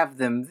you have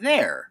them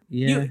there.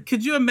 Yeah.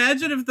 Could you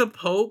imagine if the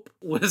Pope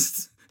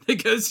was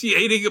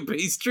negotiating a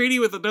peace treaty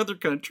with another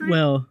country?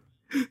 Well,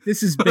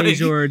 this is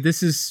Bajor.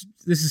 This is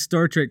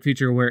Star Trek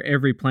future where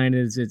every planet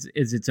is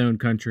its own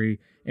country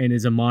and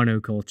is a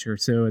monoculture.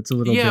 So it's a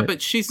little bit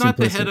but she's not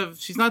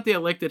she's not the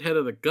elected head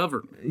of the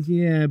government.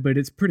 Yeah, but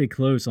it's pretty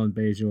close on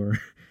Bajor.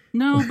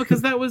 No,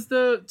 because that was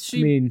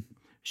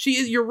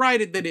you're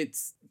right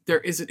that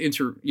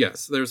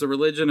there's a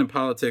religion and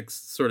politics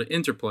sort of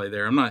interplay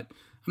there. I'm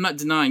not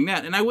denying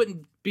that. And I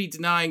wouldn't be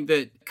denying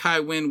that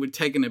Kai Wynn would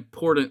take an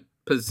important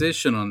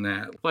position on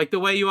that. Like the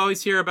way you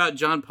always hear about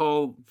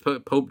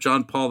Pope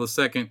John Paul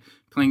II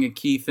playing a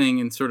key thing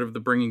in sort of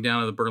the bringing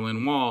down of the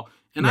Berlin Wall.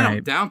 And I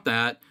don't doubt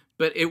that,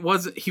 but he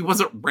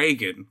wasn't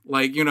Reagan.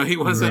 Like, he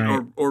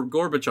wasn't, or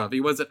Gorbachev. He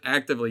wasn't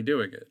actively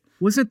doing it.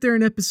 Wasn't there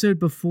an episode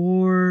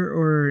before,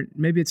 or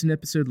maybe it's an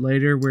episode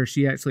later, where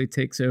she actually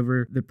takes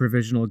over the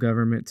provisional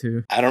government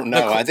too? I don't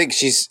know. I think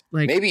she's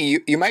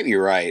maybe you might be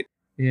right.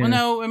 Yeah. Well,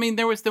 no, I mean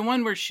there was the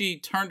one where she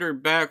turned her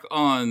back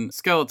on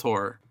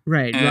Skeletor.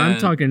 Right. Well, I'm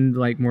talking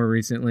like more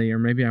recently, or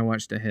maybe I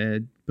watched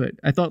ahead. But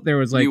I thought there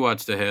was like you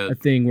watched ahead a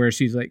thing where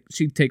she's like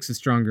she takes a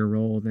stronger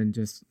role than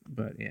just.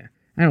 But yeah.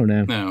 I don't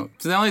know. No.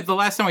 So the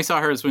last time we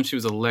saw her is when she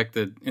was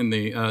elected in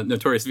the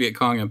Notorious Viet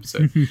Cong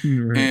episode.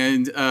 Right.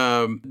 And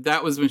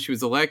that was when she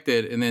was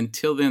elected. And then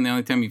till then, the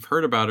only time you've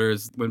heard about her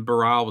is when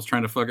Baral was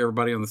trying to fuck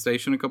everybody on the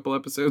station a couple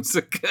episodes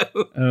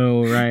ago.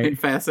 Oh, right. In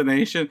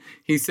Fascination.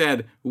 He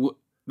said,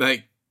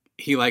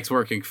 he likes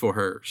working for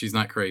her. She's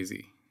not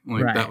crazy.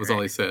 That was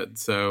all he said.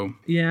 So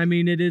yeah, I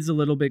mean, it is a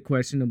little bit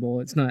questionable.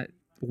 It's not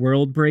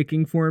world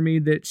breaking for me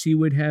that she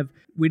would have.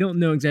 We don't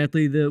know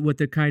exactly what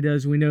the Kai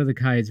does. We know the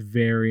Kai is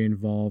very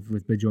involved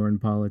with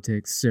Bajoran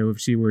politics. So if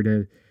she were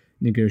to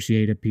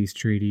negotiate a peace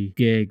treaty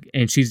gig,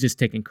 and she's just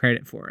taking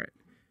credit for it,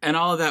 and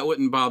all of that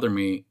wouldn't bother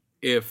me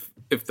if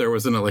there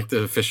was an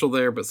elected official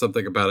there. But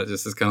something about it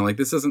just is kind of like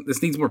this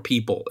needs more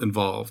people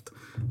involved.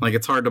 Like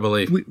it's hard to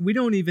believe. We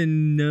don't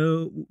even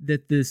know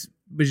that this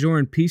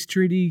Bajoran peace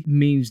treaty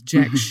means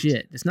jack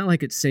shit. It's not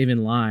like it's saving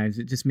lives.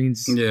 It just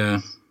means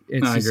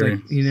It's I just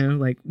agree.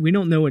 Like we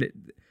don't know what it.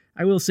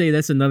 I will say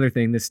that's another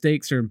thing. The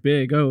stakes are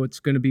big. Oh, it's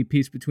going to be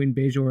peace between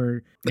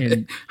Bajor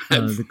and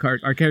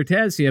our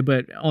Cartessia,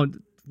 but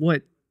on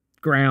what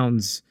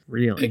grounds,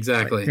 really?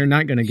 Exactly. Like, they're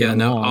not going to get along.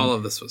 No, all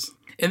of this was.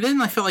 And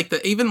then I felt like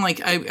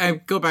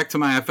I go back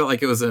to I felt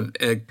like it was an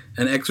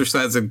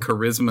exercise in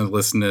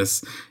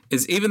charisma-lessness.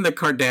 Is even the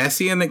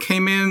Cardassian that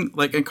came in,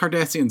 and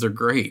Cardassians are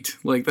great.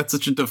 Like that's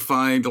such a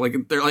defined,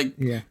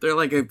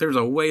 they're there's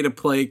a way to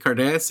play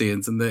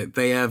Cardassians, and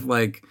they have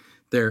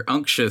they're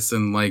unctuous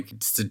and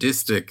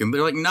sadistic, and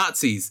they're like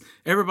Nazis.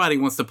 Everybody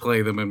wants to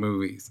play them in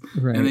movies,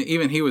 right? And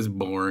even he was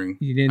boring.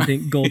 You didn't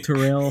think Gul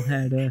Terrell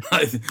had a?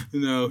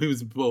 No, he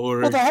was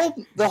boring. Well,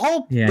 the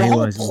whole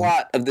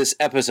plot of this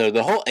episode,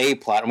 the whole A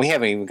plot, and we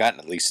haven't even gotten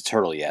to Lisa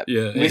Turtle yet.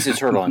 Yeah, Lisa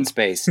Turtle in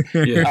space.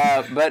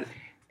 But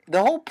the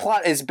whole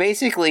plot is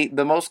basically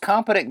the most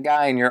competent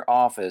guy in your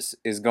office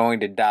is going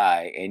to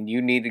die, and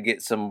you need to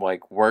get some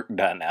work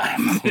done out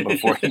of him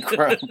before he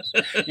grows.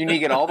 You need to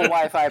get all the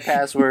Wi-Fi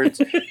passwords.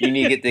 You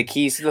need to get the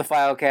keys to the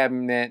file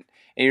cabinet,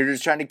 and you're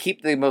just trying to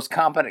keep the most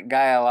competent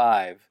guy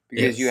alive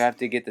because you have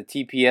to get the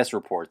TPS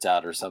reports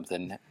out or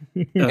something.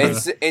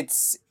 It's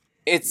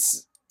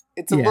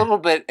a little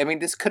bit. I mean,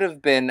 this could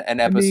have been an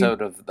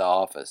episode of The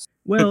Office.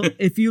 Well,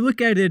 if you look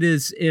at it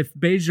as if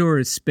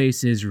Bajor is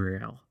space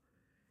Israel.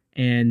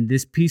 And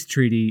this peace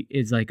treaty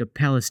is like a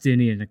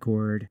Palestinian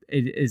accord.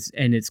 And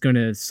it's going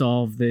to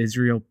solve the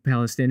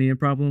Israel-Palestinian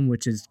problem,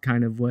 which is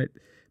kind of what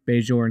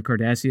Bajor and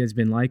Cardassia has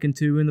been likened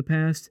to in the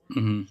past.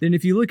 Mm-hmm. Then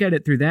if you look at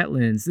it through that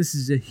lens, this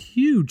is a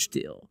huge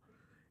deal.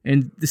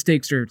 And the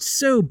stakes are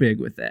so big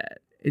with that.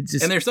 It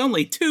just, and there's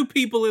only 2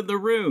 people in the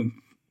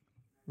room.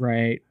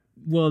 right.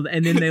 Well,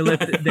 and then they let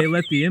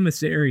the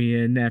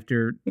emissary in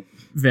after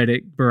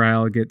Vedic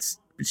Bareil gets.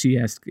 She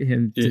asked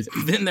him.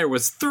 Then there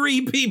was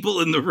 3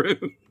 people in the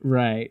room.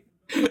 Right.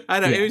 I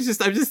don't. It was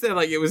just. I'm just saying,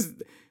 like, it was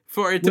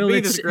for it to be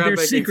this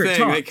groundbreaking thing.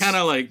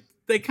 Talks.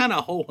 They kind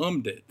of ho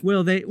hummed it.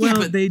 Well, they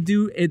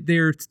do it.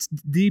 They're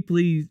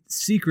deeply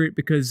secret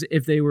because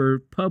if they were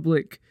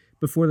public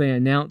before they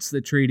announced the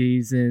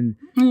treaties, and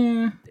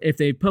if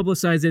they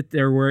publicize it,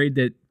 they're worried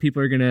that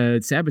people are going to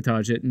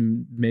sabotage it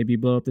and maybe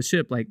blow up the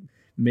ship. Like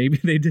maybe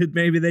they did,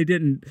 maybe they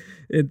didn't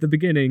at the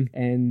beginning,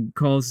 and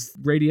cause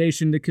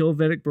radiation to kill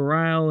Vedic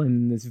Bareil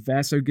and this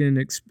Vasokin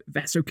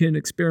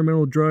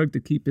experimental drug to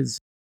keep his.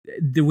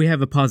 Do we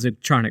have a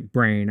positronic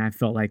brain? I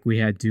felt like we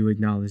had to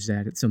acknowledge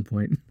that at some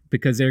point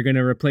because they're going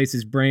to replace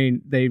his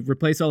brain. They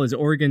replace all his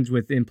organs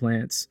with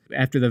implants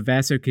after the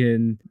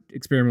Vasokin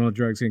experimental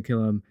drug's going to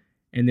kill him.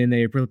 And then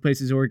they replace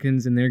his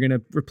organs and they're going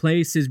to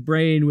replace his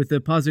brain with a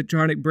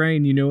positronic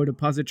brain. You know what a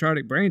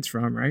positronic brain's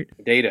from, right?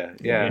 Data.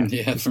 Yeah.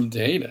 Yeah, from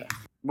Data.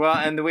 Well,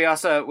 and we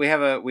also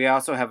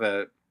have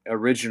a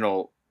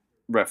original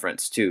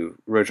reference too,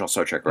 original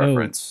Star Trek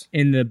reference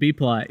in the B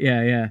plot.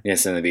 Yeah.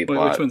 Yes, in the B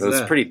plot. It was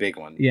a pretty big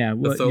one. Yeah,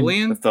 the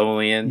Tholian? The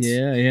Tholians.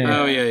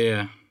 Yeah. Oh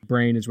yeah.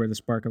 Brain is where the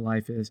spark of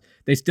life is.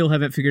 They still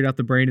haven't figured out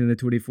the brain in the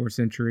 24th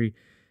century,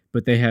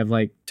 but they have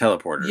like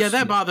teleporters. Yeah,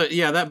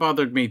 that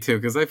bothered me too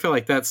because I feel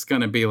like that's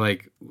gonna be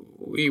like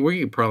we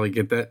could probably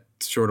get that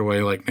short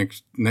away like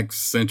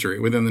next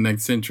century, within the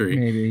next century.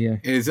 Maybe, yeah.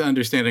 Is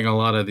understanding a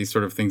lot of these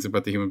sort of things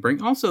about the human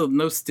brain. Also,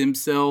 no stem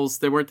cells.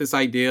 There weren't this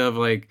idea of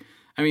like.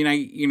 I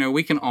mean,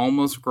 we can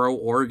almost grow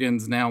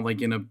organs now,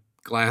 like in a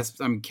glass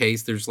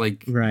case. There's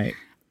like, right.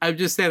 I've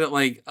just said that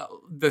like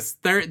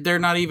they're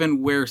not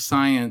even where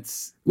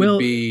science would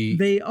be.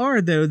 They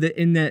are though,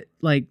 in that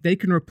like they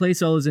can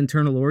replace all his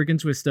internal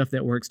organs with stuff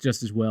that works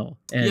just as well.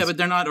 Yeah, but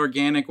they're not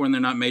organic when they're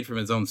not made from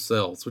his own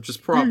cells, which is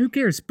yeah, who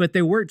cares? But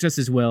they work just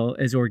as well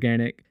as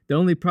organic. The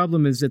only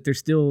problem is that there's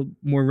still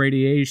more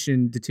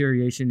radiation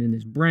deterioration in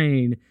his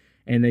brain.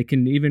 And they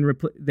can even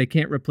they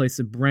can't replace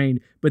the brain,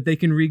 but they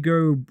can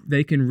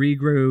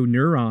regrow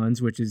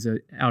neurons, which is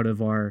out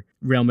of our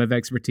realm of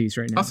expertise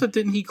right now. Also,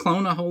 didn't he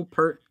clone a whole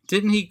person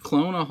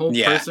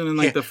in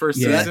like the first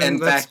season? In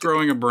That's fact,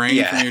 growing a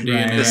brain from your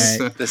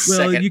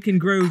DNA. You can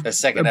grow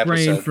a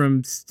brain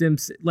from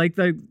stems. Like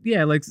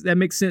that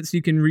makes sense.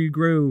 You can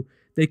regrow.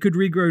 They could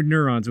regrow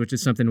neurons, which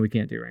is something we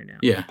can't do right now.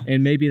 Yeah,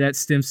 and maybe that's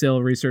stem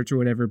cell research or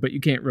whatever, but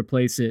you can't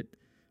replace it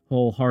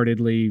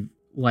wholeheartedly.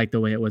 Like the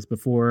way it was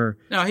before.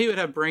 No, he would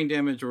have brain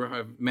damage or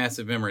have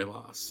massive memory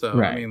loss. So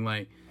right. I mean,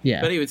 like,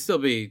 yeah, but he would still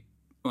be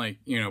like,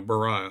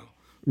 Bareil.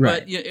 Right.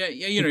 But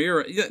you're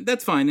right.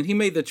 That's fine. And he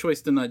made the choice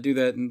to not do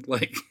that. And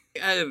like,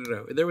 I don't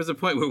know. There was a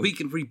point where we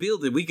can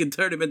rebuild it. We can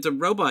turn him into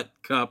Robot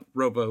Cop,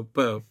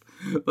 Robo-Pope.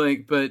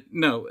 Like, but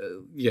no,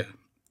 yeah.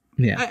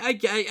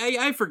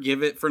 I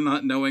forgive it for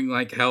not knowing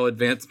like how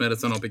advanced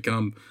medicine will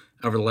become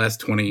over the last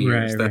 20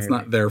 years. That's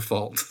not their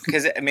fault.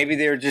 Because maybe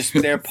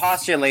they're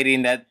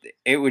postulating that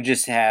it would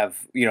just have,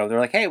 they're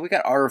like, hey, we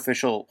got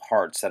artificial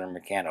hearts that are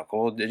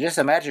mechanical. Just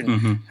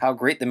imagine how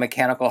great the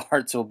mechanical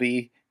hearts will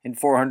be in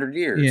 400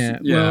 years. Yeah.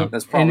 Well,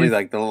 that's probably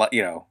like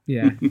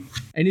Yeah.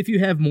 And if you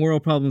have moral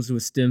problems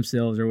with stem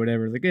cells or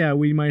whatever, like, yeah,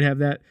 we might have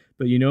that.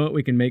 But you know what?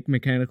 We can make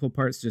mechanical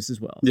parts just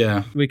as well.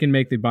 Yeah. We can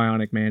make the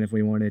bionic man if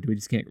we wanted. We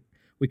just can't.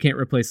 We can't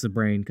replace the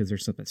brain because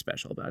there's something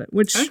special about it.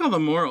 Which I think all the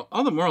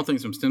moral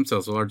things from stem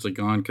cells are largely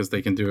gone because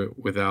they can do it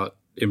without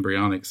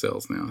embryonic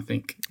cells now. I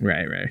think.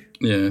 Right.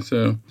 Yeah.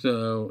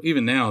 So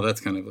even now,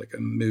 that's kind of like a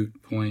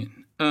moot point.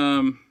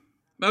 Okay,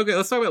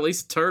 let's talk about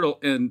Lisa Turtle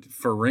and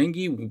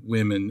Ferengi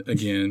women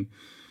again.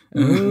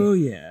 Oh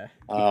yeah.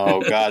 Oh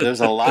god,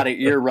 there's a lot of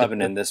ear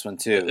rubbing in this one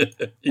too.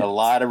 A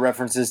lot of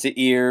references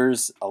to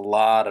ears. A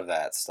lot of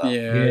that stuff.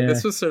 Yeah.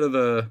 This was sort of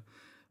the.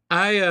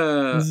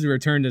 This is a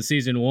return to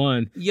season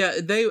 1. Yeah,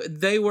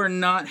 they were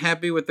not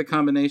happy with the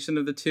combination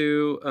of the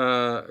two.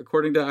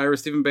 According to Ira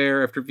Stephen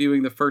Bear, after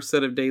viewing the first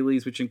set of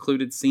dailies, which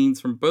included scenes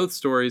from both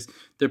stories,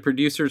 the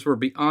producers were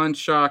beyond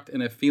shocked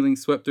and a feeling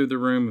swept through the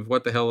room of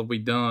what the hell have we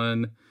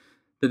done?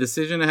 The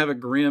decision to have a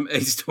grim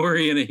A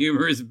story and a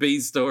humorous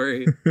B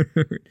story.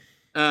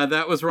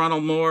 That was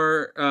Ronald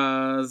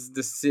Moore's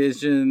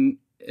decision,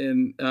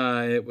 and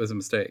it was a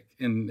mistake.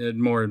 And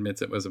Moore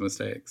admits it was a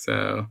mistake.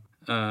 So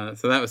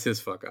that was his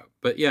fuck up.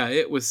 But yeah,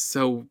 it was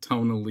so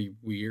tonally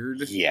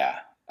weird. Yeah,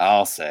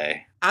 I'll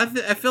say. I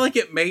feel like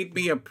it made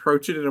me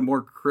approach it in a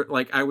more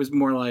I was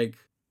more like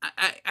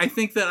I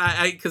think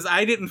that because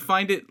I didn't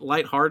find it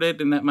lighthearted,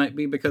 and that might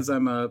be because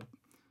I'm a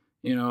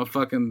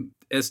fucking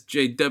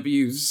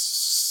SJW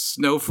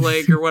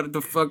snowflake or what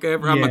the fuck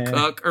ever. I'm a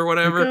cuck or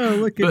whatever. Like, oh,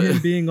 look at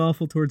him being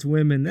awful towards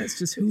women. That's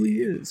just who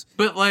he is.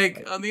 But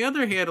like on the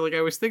other hand, like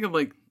I was thinking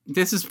like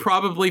this is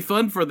probably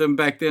fun for them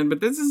back then, but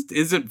this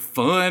isn't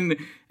fun.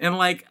 And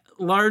like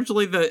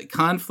largely the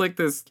conflict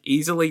is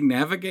easily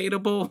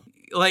navigatable.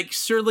 like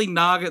surely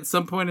Nog at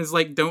some point is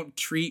like, don't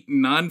treat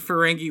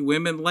non-Ferengi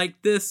women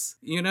like this,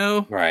 you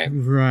know? Right.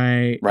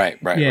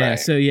 Yeah,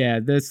 so yeah,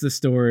 that's the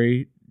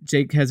story.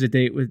 Jake has a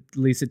date with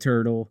Lisa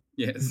Turtle.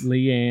 Yes.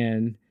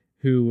 Leanne,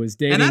 who was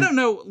dating. And I don't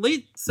know,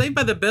 Saved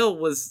by the Bell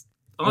was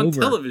on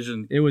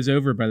television. It was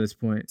over by this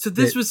point. So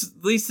this was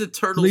Lisa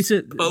Turtle's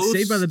post?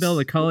 Saved by the Bell,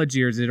 the college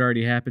years had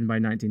already happened by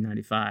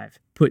 1995.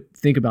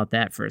 Think about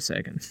that for a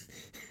second.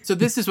 So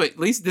this is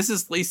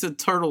Lisa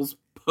Turtle's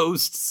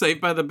post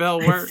Saved by the Bell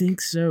work? I think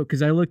so,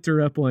 because I looked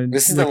her up on...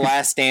 This is the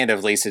last stand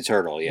of Lisa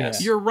Turtle, yes.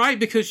 Yeah. You're right,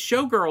 because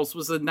Showgirls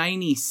was a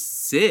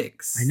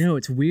 96. I know,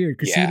 it's weird,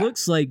 because she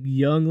looks like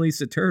young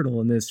Lisa Turtle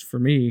in this for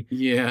me.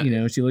 Yeah. You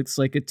know, she looks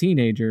like a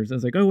teenager. So I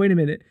was like, oh, wait a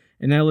minute.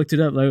 And I looked it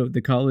up, like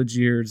the college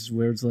years,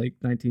 where it's like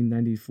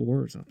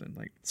 1994 or something.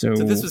 Like so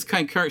this was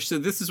kind of current. So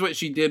this is what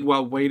she did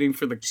while waiting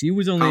for the. She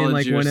was only in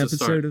like one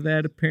episode of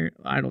that.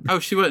 Apparently, I don't know. Oh,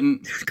 she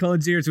wasn't.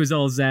 College years was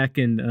all Zach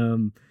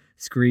and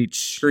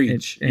Screech.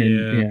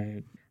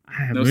 And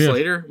no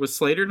Slater? Was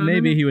Slater not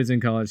maybe in it? he was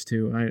in college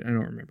too. I don't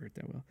remember it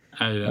that well.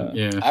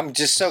 I'm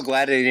just so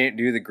glad they didn't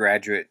do the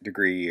graduate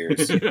degree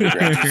years.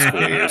 Graduate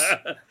school years.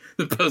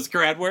 The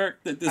post-grad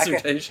work, the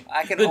dissertation.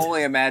 I can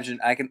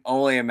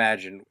only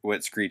imagine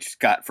what Screech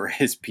got for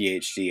his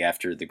PhD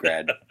after the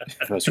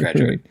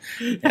postgraduate.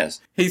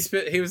 Yes.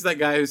 He was that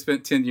guy who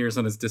spent 10 years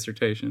on his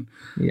dissertation.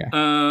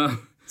 Yeah.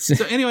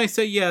 So anyway,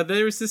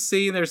 there was this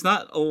scene. There's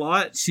not a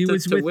lot to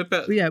whip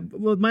out. Yeah,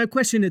 well, my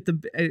question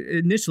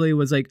initially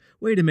was like,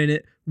 wait a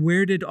minute,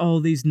 where did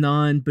all these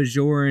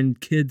non-Bajoran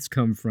kids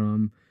come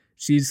from?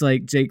 She's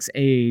like Jake's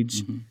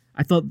age. Mm-hmm.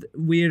 I thought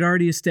we had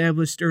already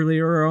established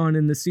earlier on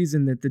in the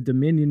season that the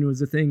Dominion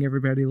was a thing.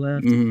 Everybody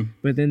left. Mm-hmm.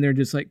 But then they're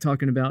just like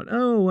talking about,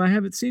 oh, I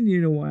haven't seen you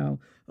in a while.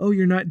 Oh,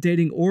 you're not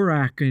dating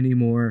Orak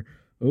anymore.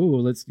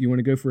 Oh, you want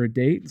to go for a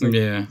date? It's like,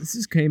 this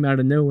just came out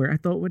of nowhere. I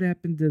thought, what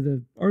happened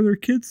to are there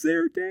kids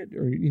there, Dad?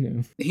 Or, you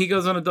know. He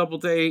goes on a double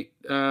date.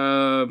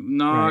 Nog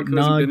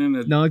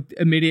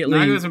immediately.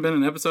 Nog hasn't been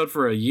in an episode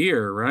for a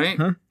year, right?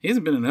 Huh? He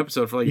hasn't been in an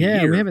episode for like a year.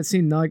 Yeah, we haven't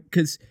seen Nog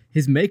because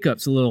his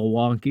makeup's a little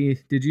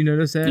wonky. Did you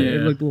notice that? Yeah.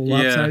 It looked a little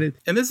lopsided.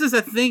 And this is,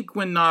 I think,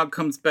 when Nog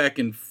comes back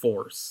in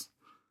force.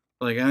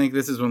 Like, I think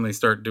this is when they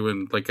start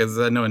doing, like, as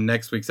I know in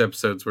next week's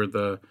episodes where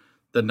the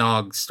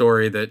Nog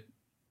story that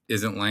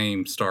isn't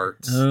lame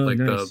starts.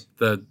 Nice.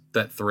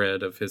 That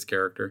thread of his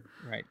character.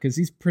 Right, because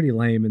he's pretty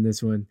lame in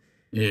this one.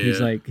 Yeah. He's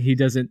like,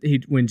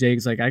 when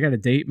Jake's like, I got a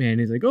date, man.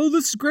 He's like, oh,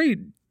 this is great.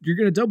 You're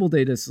going to double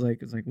date us.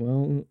 It's like,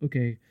 well,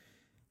 okay.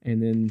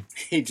 And then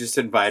he just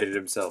invited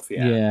himself.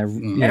 Yeah.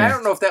 And I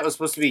don't know if that was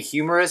supposed to be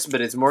humorous, but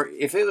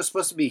if it was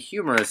supposed to be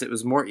humorous, it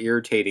was more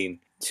irritating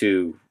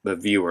to the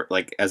viewer.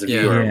 Like as a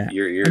viewer,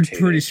 you're irritated.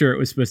 I'm pretty sure it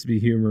was supposed to be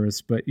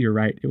humorous, but you're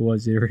right. It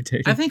was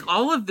irritating. I think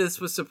all of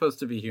this was supposed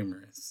to be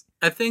humorous.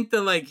 I think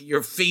that like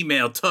your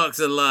female talks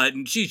a lot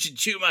and she should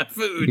chew my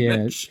food.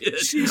 Yeah,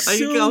 she's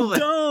so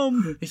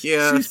dumb.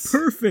 Yeah, she's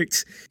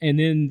perfect. And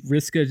then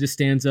Riska just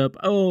stands up,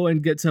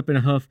 and gets up in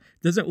a huff.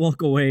 Doesn't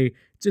walk away.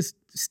 Just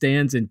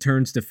stands and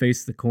turns to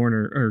face the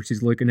corner, or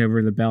she's looking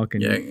over the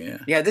balcony.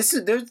 Yeah.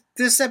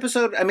 This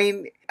episode. I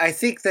mean, I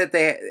think that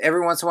they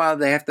every once in a while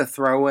they have to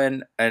throw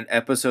in an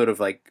episode of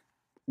like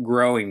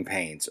growing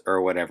pains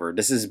or whatever.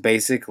 This is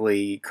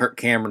basically Kirk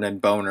Cameron and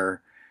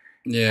Boner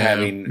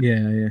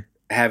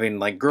having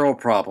like girl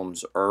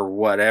problems or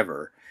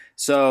whatever.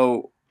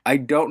 So I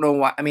don't know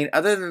why. I mean,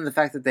 other than the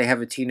fact that they have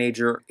a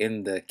teenager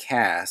in the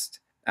cast,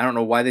 I don't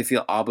know why they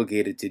feel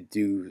obligated to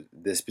do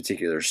this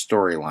particular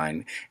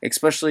storyline,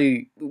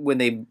 especially when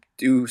they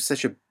do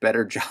such a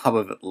better job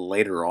of it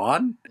later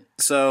on.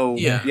 So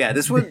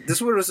this one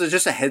was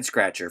just a head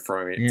scratcher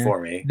for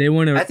me. They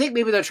want to. I think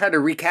maybe they're trying to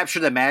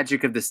recapture the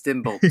magic of the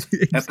Stimbolt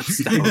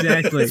episode.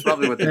 Exactly. That's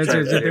probably what they're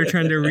trying to do. They're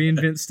trying to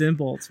reinvent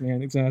Stimbolts,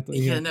 man. Exactly.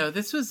 Yeah. No,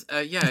 this was.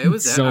 It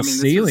was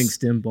self-sealing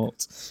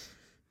Stimbolts.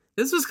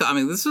 This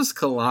was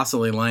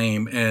colossally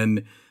lame,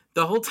 and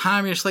the whole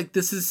time you're just like,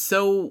 Jake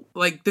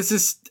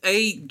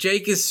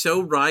is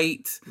so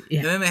right. Yeah.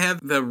 And then they have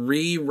the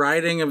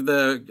rewriting of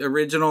the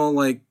original,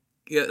 like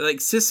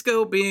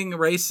Sisko being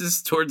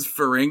racist towards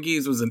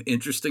Ferengis was an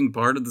interesting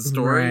part of the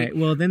story. Right.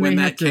 Well, then when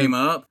that came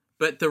up.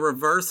 But the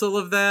reversal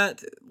of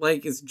that,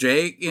 like, is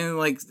Jake, and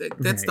like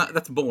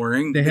that's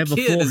boring. They have a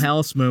Full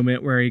House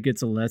moment where he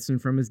gets a lesson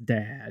from his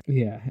dad.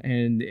 Yeah,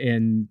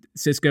 and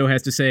Sisko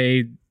has to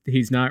say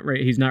he's not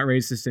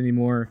racist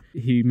anymore.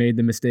 He made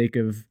the mistake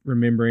of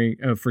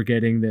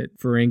forgetting that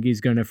Ferengi's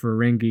gonna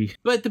Ferengi.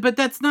 But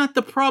that's not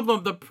the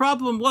problem. The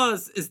problem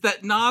is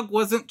that Nog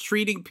wasn't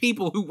treating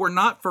people who were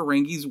not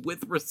Ferengis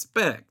with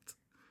respect.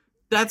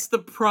 That's the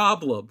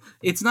problem.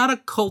 It's not a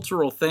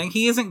cultural thing.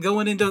 He isn't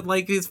going into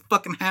like his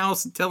fucking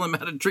house and telling him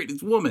how to treat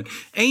his woman.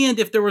 And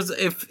if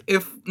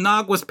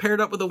Nog was paired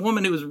up with a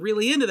woman who was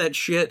really into that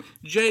shit,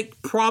 Jake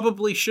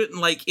probably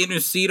shouldn't like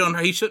intercede on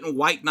her. He shouldn't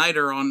white knight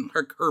her on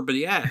her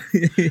behalf.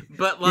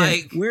 But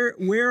like,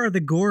 where are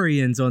the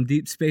Gorians on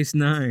Deep Space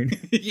Nine?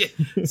 Yeah.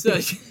 So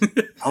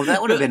that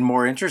would have been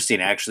more interesting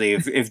actually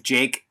if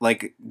Jake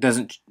like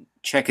doesn't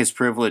check his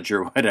privilege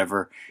or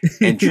whatever,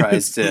 and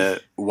tries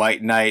to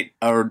white knight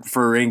a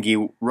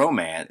Ferengi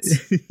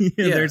romance.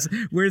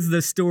 Where's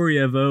the Story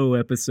of O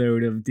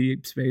episode of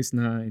Deep Space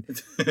Nine?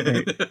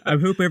 Right. I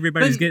hope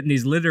everybody's getting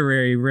these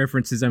literary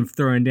references I'm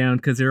throwing down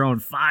because they're on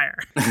fire.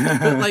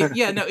 But like,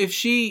 yeah, no,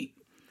 if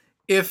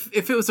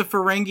it was a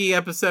Ferengi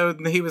episode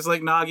and he was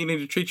like, Nog, you need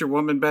to treat your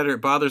woman better.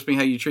 It bothers me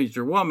how you treat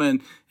your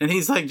woman. And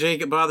he's like,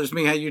 Jake, it bothers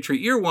me how you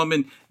treat your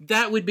woman.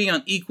 That would be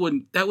an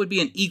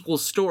equal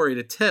story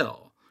to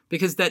tell,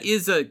 because that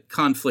is a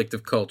conflict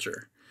of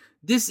culture.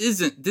 This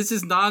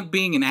is Nog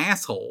being an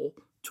asshole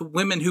to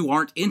women who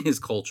aren't in his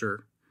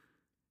culture.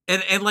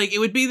 And like, it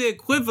would be the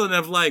equivalent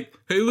of like,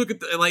 hey, look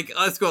at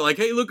us go like,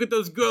 hey, look at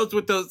those girls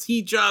with those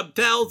hijab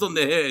towels on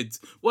their heads.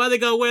 Why they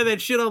gotta wear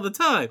that shit all the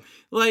time?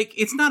 Like,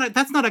 that's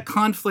not a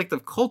conflict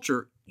of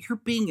culture. You're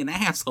being an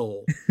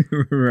asshole.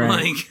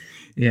 Right.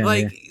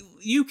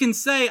 You can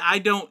say,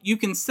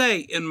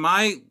 in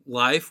my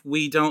life,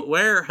 we don't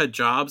wear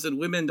hijabs and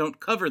women don't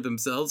cover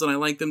themselves and I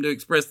like them to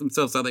express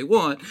themselves how they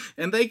want.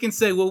 And they can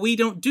say, well, we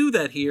don't do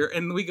that here.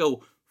 And we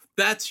go,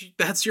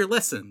 that's your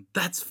lesson.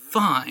 That's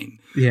fine.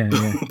 Yeah.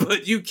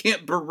 But you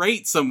can't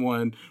berate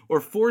someone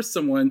or force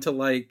someone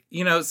to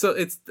so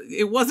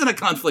it wasn't a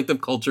conflict of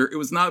culture. It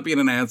was not being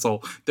an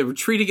asshole. They were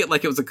treating it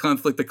like it was a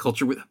conflict of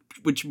culture,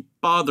 which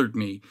bothered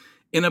me.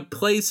 In a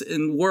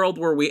world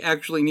where we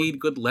actually need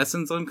good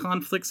lessons on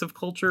conflicts of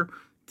culture,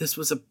 this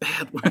was a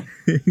bad one.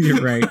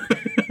 You're right.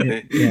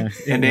 It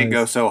didn't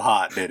go so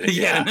hot, did it?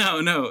 Yeah,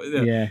 no.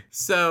 Yeah.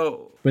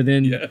 So... But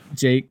then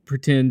Jake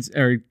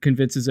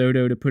convinces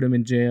Odo to put him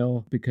in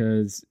jail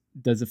because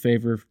does a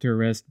favor to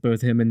arrest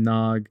both him and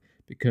Nog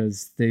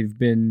because they've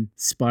been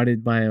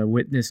spotted by a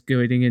witness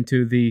going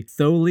into the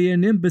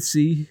Tholian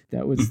embassy.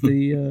 That was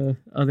the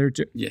other...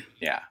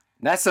 Yeah.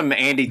 That's some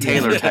Andy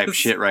Taylor type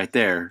shit right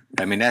there.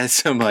 I mean, that's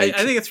some like...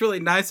 I think it's really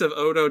nice of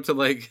Odo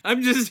to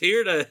I'm just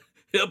here to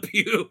help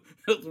you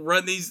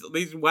run these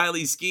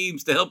wily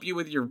schemes to help you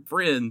with your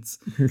friends.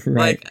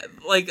 Right.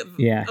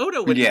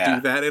 Odo would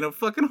do that in a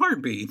fucking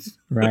heartbeat.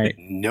 Right.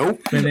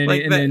 Nope. And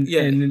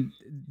then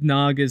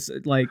Nog is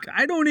like,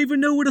 I don't even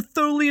know what a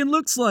Tholian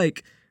looks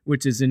like,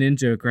 which is an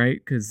in-joke, right?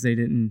 Because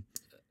Tholians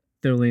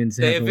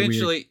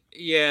eventually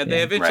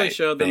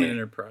showed them in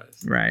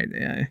Enterprise. Right,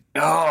 yeah.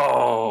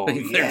 Oh,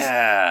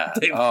 yeah.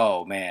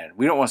 Oh, man.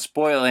 We don't want to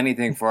spoil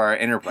anything for our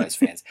Enterprise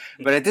fans.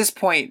 But at this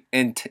point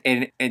in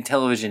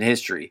television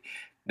history,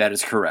 that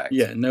is correct.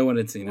 Yeah, no one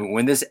had seen it.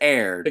 When this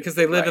aired. Because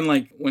they live in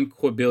 1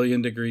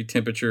 quadrillion degree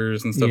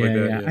temperatures and stuff like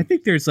that. Yeah. I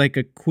think there's a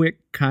quick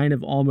kind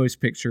of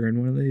almost picture in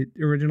one of the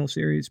original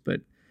series,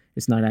 but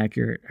it's not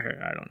accurate.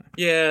 I don't know.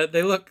 Yeah,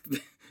 they look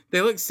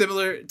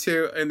similar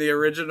to in the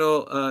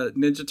original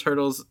Ninja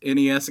Turtles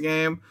NES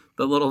game,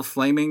 the little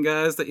flaming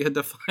guys that you had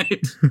to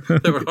fight.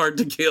 They were hard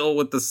to kill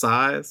with the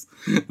size.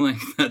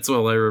 That's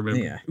all I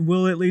remember. Yeah.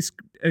 We'll at least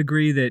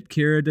agree that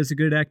Kira does a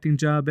good acting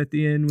job at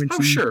the end when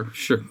she sure.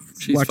 She's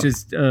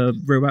watches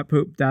Robot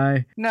Pope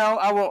die. No,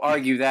 I won't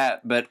argue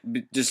that, but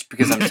just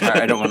because I'm tired,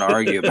 I don't want to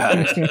argue about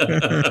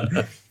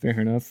it. Fair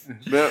enough.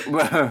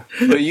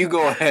 But you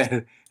go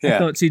ahead. Yeah. I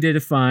thought she did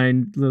a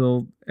fine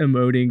little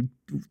emoting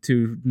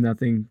to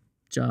nothing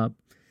job.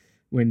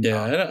 I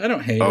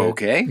don't hate it.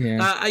 Okay.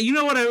 Yeah. You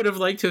know what I would have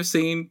liked to have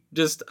seen?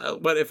 Just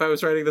what if I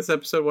was writing this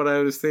episode? What I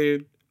would have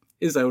seen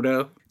is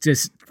Odo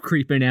just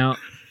creeping out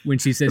when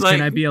she says,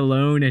 "Can I be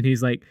alone?" And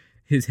he's like,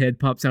 his head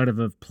pops out of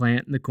a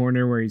plant in the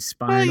corner where he's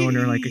spying on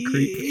her like a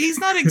creep. He's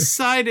not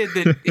excited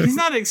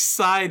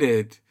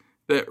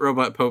that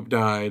Robot Pope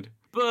died,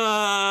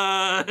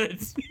 but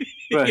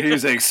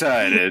he's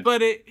excited.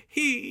 But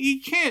he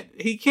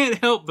can't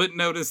help but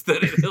notice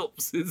that it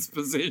helps his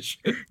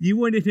position. You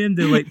wanted him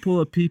to pull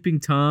a peeping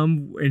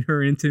Tom in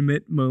her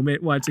intimate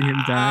moment watching him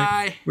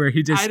die, where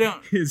he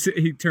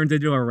turns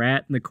into a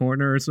rat in the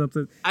corner or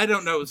something. I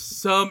don't know,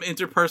 some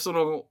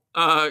interpersonal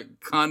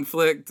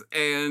conflict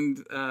and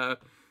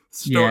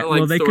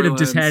they could have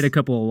just had a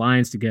couple of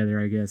lines together,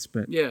 I guess,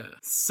 but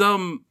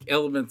some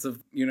elements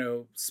of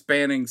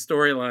spanning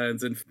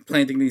storylines and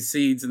planting these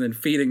seeds and then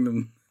feeding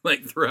them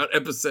throughout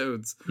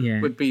episodes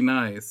would be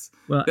nice.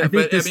 Well, I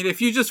mean, if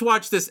you just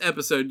watch this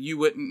episode, you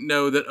wouldn't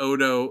know that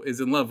Odo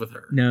is in love with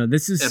her. No,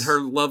 and her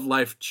love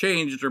life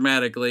changed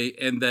dramatically,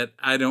 and that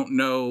I don't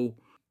know.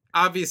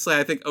 Obviously,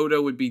 I think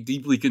Odo would be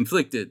deeply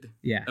conflicted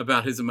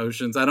about his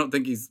emotions. I don't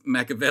think he's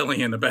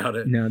Machiavellian about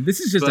it. No, this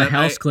is just a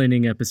house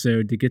cleaning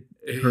episode to get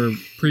her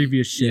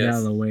previous shit out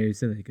of the way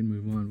so they can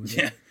move on with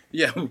it.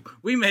 Yeah,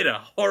 we made a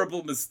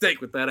horrible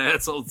mistake with that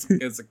asshole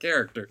as a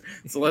character,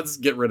 so let's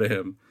get rid of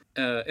him.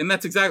 And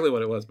that's exactly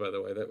what it was, by the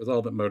way. That was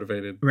all that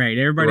motivated. Right.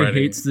 Everybody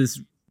hates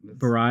this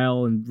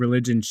Bareil and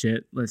religion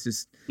shit. Let's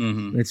just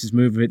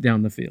move it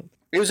down the field.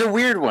 It was a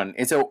weird one.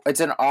 It's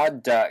an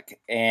odd duck,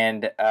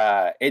 and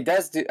it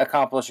does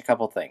accomplish a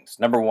couple things.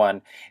 Number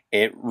one,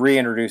 it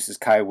reintroduces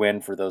Kai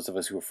Wynn for those of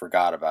us who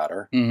forgot about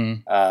her.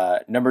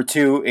 Mm-hmm. Number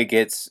two, it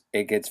gets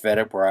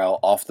Vedek Bareil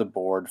off the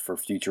board for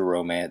future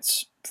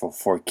romance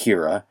for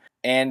Kira,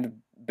 and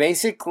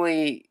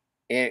basically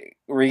it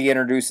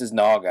reintroduces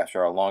Nog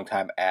after a long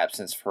time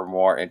absence for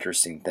more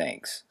interesting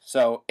things.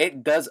 So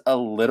it does a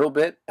little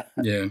bit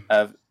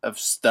of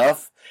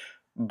stuff,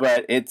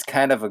 but it's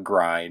kind of a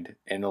grind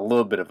and a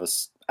little bit of a...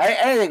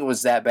 I think it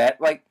was that bad.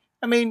 Like,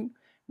 I mean,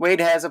 Wade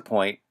has a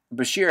point.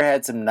 Bashir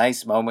had some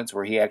nice moments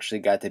where he actually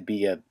got to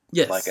be a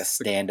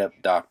stand-up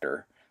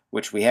doctor,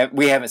 which we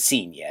haven't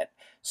seen yet.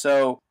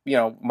 So, you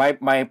know,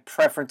 my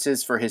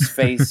preferences for his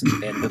face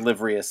and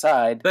delivery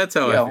aside, that's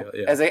how I feel.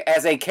 Yeah.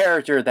 As a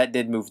character, that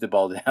did move the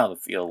ball down the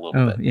field a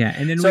little bit. Yeah,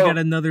 and then we got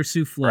another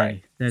souffle.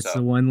 Right, that's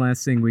the one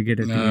last thing we get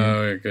at the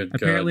end. Good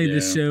Apparently, God,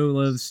 the show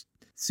loves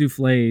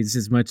souffles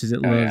as much as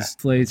it loves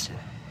souffles.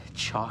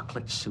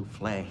 Chocolate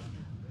souffle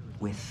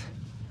with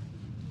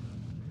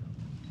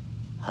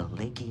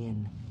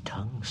Haligian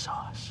tongue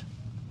sauce.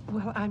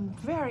 Well, I'm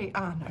very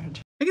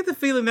honored. I get the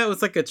feeling that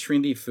was like a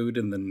trendy food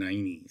in the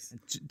 90s.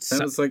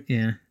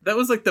 That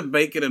was like the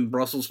bacon and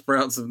Brussels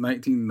sprouts of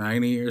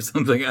 1990 or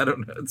something. I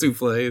don't know.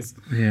 Souffles.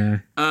 Yeah.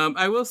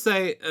 I will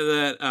say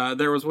that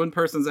there was one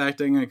person's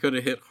acting I could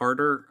have hit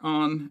harder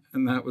on,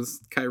 and that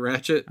was Kai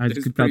Ratchett. I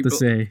was about to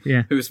say,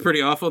 yeah. Who was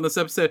pretty awful in this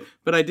episode,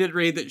 but I did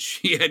read that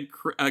she had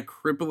a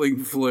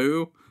crippling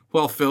flu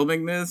while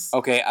filming this.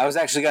 Okay, I was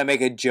actually gonna make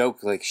a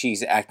joke, like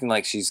she's acting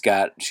like she's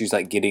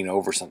like getting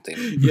over something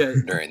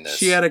during this.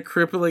 She had a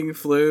crippling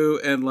flu,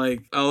 and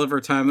like all of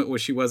her time that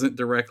she wasn't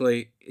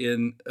directly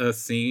in a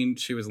scene,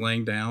 she was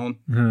laying down.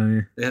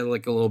 They had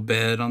like a little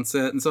bed on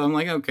set, and so I'm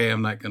like, okay,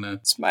 I'm not gonna...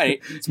 It's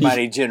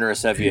mighty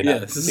generous of you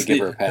to give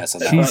her a pass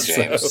on that one,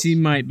 James. She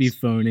might be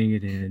phoning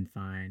it in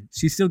fine.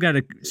 She's still got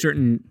a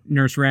certain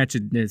Nurse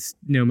Ratchetness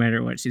no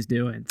matter what she's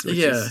doing. So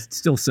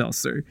still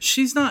sells her.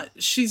 She's not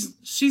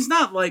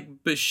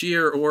like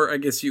Bashir, or I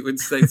guess you would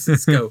say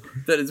Cisco,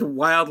 that is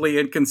wildly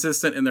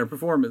inconsistent in their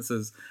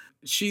performances.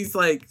 She's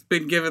like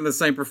been given the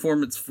same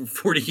performance for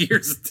 40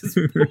 years at this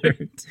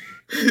point.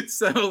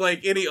 So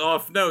like any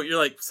off note, you're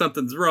like,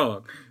 something's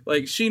wrong.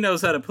 Like she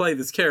knows how to play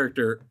this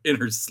character in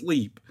her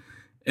sleep.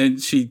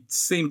 And she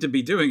seemed to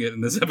be doing it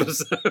in this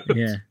episode.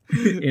 Yeah,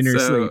 in her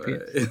sleep.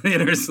 Yeah.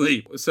 In her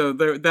sleep. So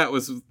that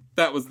was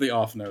the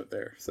off note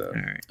there. So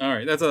all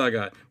right, that's all I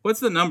got. What's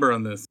the number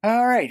on this?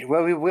 All right,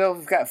 well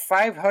we've got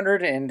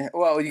 500 and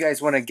you guys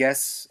want to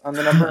guess on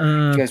the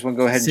number? You guys want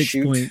to go ahead and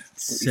shoot?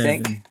 6.7. You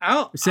think?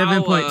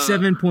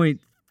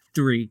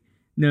 7.3.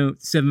 No,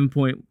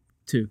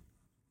 7.2.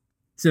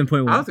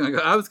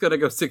 7.1. I was gonna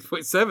go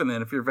 6.7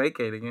 then if you're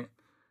vacating it.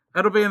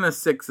 It'll be in the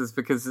 6s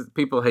because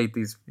people hate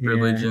these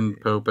religion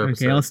Pope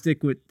episodes. Okay, I'll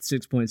stick with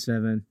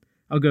 6.7.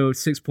 I'll go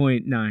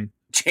 6.9.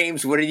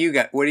 James, what do you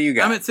got?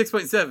 I'm at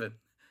 6.7.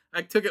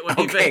 I took it when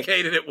he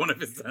vacated it one of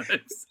his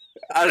times.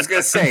 I was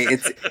gonna say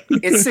it's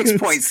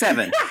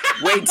 6.7.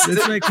 Wait,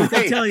 it's like what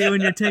they tell you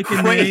when you're taking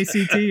the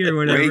ACT or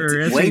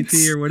whatever, or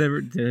SAT or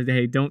whatever.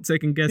 Hey, don't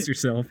second guess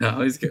yourself.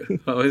 Always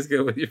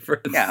go with your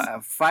friends. Yeah,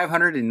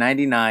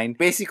 599.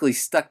 Basically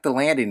stuck the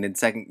landing and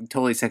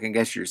totally second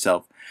guess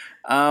yourself.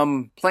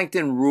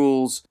 Plankton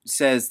Rules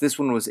says this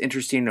one was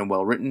interesting and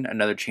well written.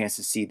 Another chance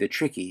to see the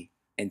tricky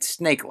and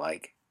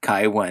snake-like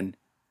Kai Wen! !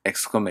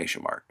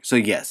 So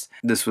yes,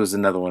 this was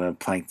another one of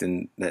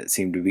Plankton that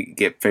seemed to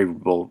get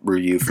favorable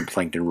review from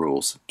Plankton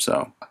Rules.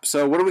 So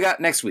what do we got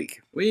next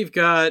week? We've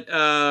got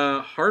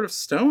Heart of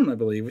Stone, I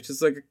believe, which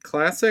is like a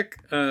classic.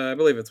 I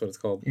believe that's what it's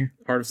called. Yeah.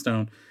 Heart of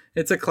Stone.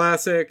 It's a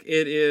classic.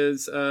 It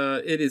is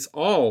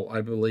all, I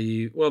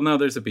believe. Well, no,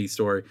 there's a B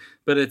story,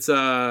 but it's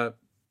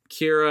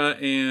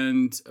Kira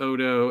and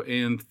Odo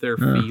and their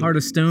feelings. Heart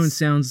of Stone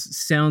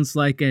sounds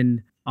like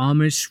an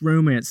Amish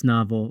romance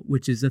novel,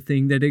 which is a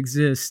thing that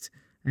exists.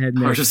 I had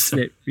Heart of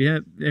Stone. Yeah.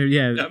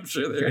 I'm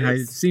sure there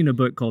is. I've seen a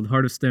book called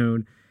Heart of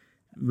Stone,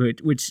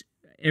 which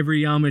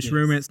every Amish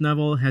romance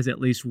novel has at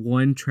least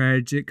one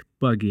tragic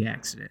buggy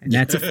accident, and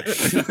that's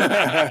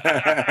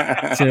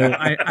so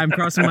I'm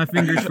crossing my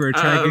fingers for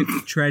a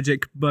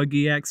tragic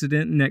buggy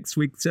accident in next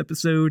week's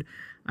episode.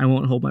 I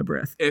won't hold my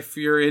breath. If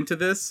you're into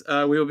this,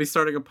 we will be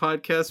starting a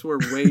podcast where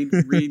Wade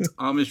reads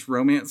Amish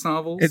romance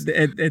novels.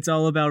 It's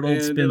all about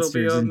old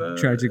spinsters and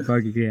tragic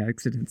buggy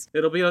accidents.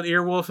 It'll be on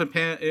Earwolf and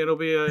it'll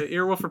be a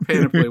Earwolf or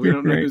Panoply. We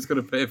don't know who's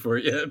going to pay for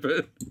it yet,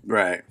 but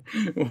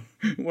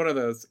one of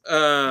those.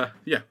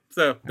 Yeah.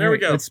 So there we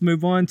go. Let's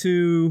move on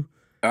to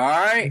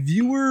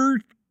viewer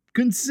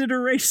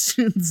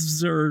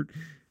considerations or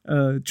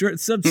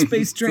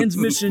subspace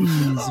transmissions.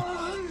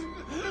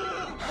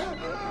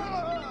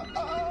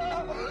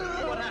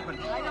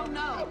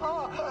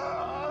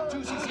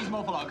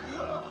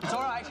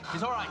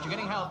 He's all right. You're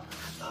getting help.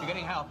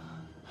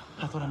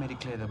 I thought I made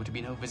it clear there were to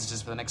be no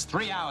visitors for the next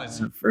 3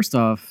 hours. First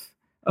off,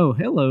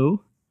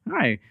 hello.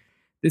 Hi.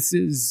 This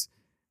is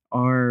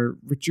our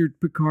Richard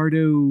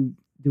Picardo.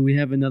 Do we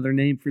have another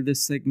name for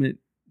this segment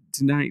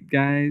tonight,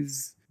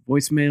 guys?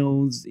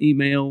 Voicemails,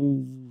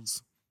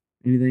 emails,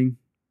 anything?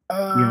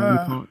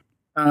 I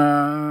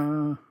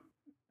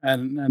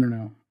don't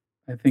know.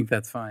 I think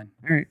that's fine.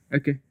 All right.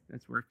 Okay.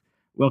 That's worked.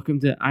 Welcome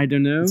to I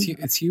Don't Know.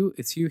 It's you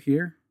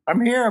here?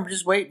 I'm here. I'm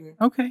just waiting.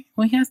 Okay.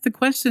 Well, he asked the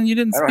question. You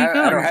didn't speak up.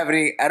 I don't have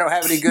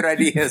any good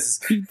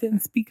ideas. You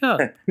didn't speak up.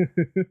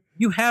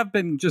 You have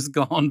been just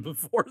gone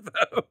before,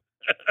 though.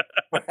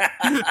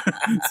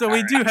 So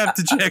we do have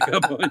to check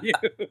up on you.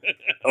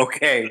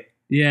 Okay.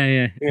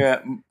 Yeah.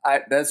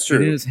 That's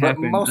true. It does but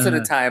happen. most of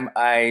the time,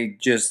 I'm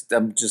just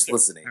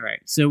listening. All right.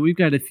 So we've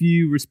got a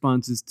few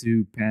responses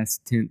to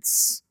past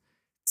tense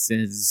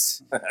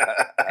says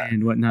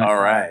and whatnot. All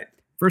right.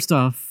 First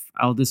off,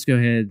 I'll just go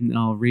ahead and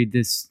I'll read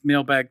this.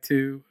 Mailbag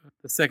 2,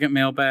 the second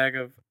mailbag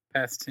of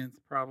past tense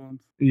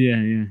problems.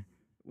 Yeah.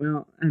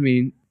 Well, I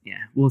mean, yeah,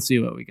 we'll see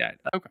what we got.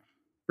 Okay.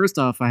 First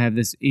off, I have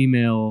this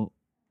email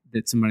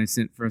that somebody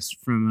sent for us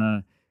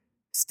from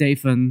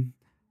Stefan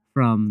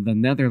from the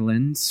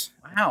Netherlands.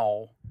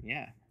 Wow.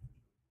 Yeah.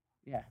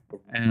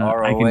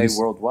 ROA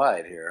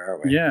worldwide here,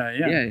 are we?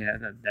 Yeah.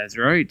 That's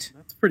right.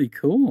 That's pretty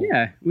cool.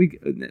 Yeah,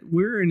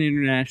 we're an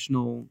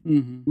international.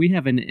 Mm-hmm. We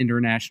have an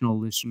international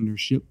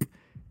listenership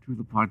to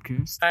the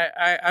podcast.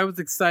 I was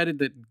excited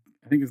that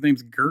I think his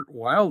name's Gert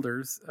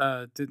Wilders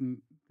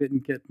didn't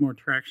get more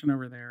traction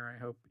over there. I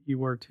hope you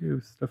were too,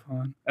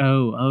 Stefan.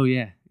 Oh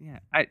yeah.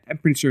 I'm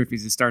pretty sure if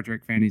he's a Star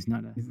Trek fan, he's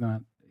not a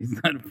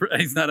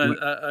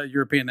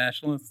European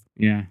nationalist.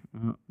 Yeah,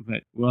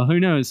 but well, who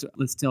knows?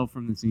 Let's tell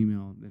from this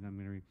email that I'm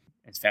going to read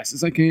as fast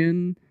as I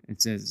can.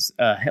 It says,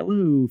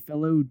 "Hello,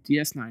 fellow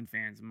DS9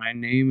 fans. My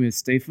name is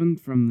Stefan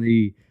from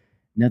the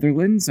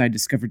Netherlands. I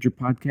discovered your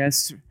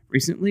podcast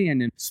recently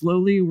and am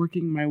slowly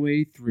working my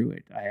way through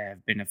it. I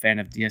have been a fan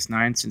of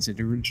DS9 since it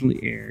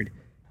originally aired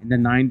in the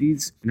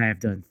 90s, and I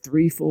have done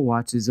 3 full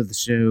watches of the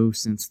show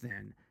since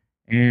then.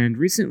 And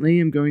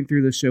recently, I'm going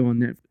through the show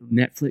on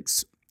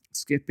Netflix,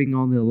 skipping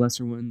all the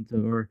lesser ones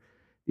or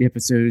the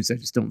episodes I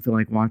just don't feel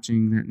like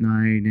watching that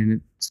night,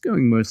 and it's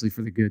going mostly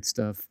for the good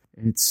stuff.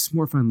 It's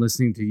more fun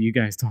listening to you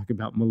guys talk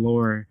about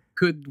Malora.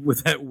 Good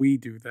with that we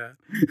do that.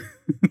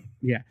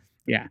 Yeah.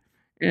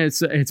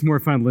 It's more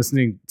fun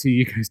listening to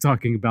you guys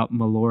talking about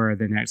Malora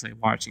than actually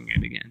watching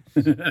it again.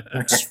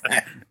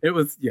 It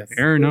was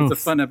fair enough. It was a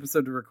fun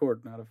episode to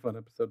record, not a fun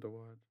episode to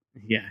watch.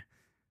 Yeah.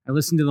 I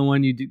listened to the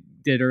one you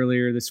did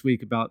earlier this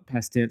week about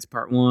past tense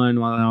part 1.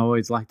 While I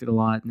always liked it a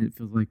lot, and it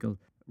feels like a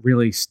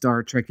really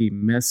Star Trek-y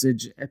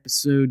message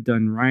episode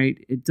done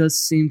right, it does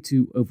seem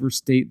to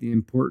overstate the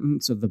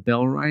importance of the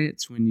Bell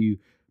riots when you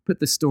put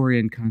the story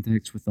in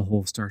context with the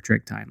whole Star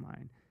Trek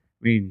timeline.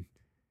 I mean,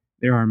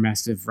 there are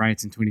massive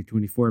riots in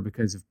 2024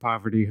 because of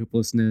poverty,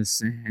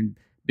 hopelessness, and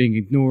being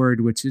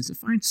ignored, which is a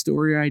fine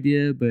story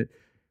idea, but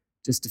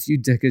just a few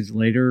decades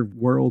later,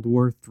 World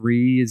War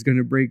III is going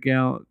to break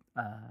out.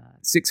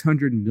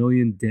 600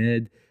 million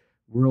dead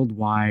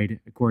worldwide,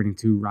 according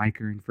to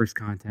Riker in First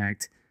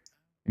Contact.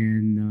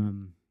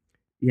 And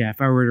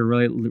if I were to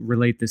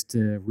relate this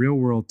to real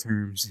world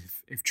terms,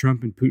 if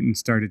Trump and Putin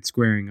started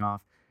squaring off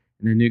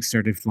and the nukes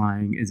started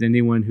flying, is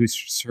anyone who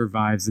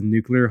survives the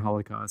nuclear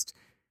holocaust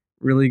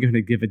really going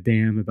to give a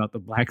damn about the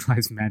Black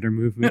Lives Matter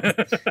movement?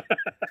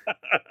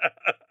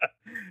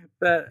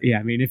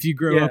 I mean, if you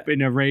grow up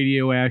in a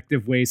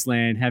radioactive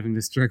wasteland having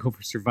to struggle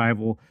for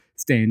survival,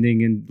 standing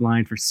in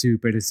line for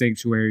soup at a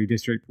sanctuary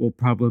district will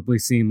probably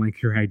seem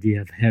like your idea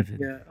of heaven.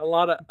 Yeah, a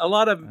lot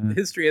of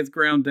history has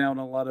ground down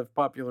a lot of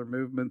popular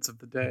movements of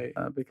the day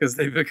because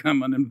they've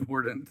become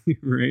unimportant.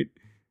 Right.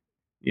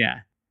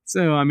 Yeah.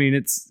 So, I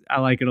mean, I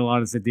like it a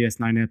lot as a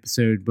DS9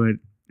 episode, but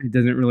it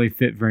doesn't really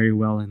fit very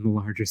well in the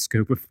larger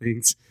scope of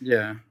things.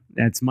 Yeah.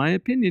 That's my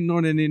opinion,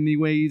 not in any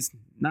ways,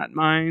 not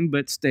mine,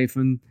 but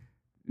Stefan.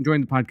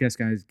 Enjoying the podcast,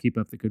 guys. Keep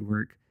up the good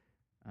work.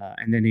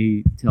 And then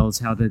he tells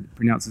how to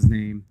pronounce his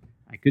name.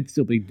 I could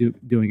still be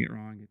doing it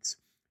wrong. It's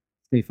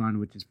Stefan,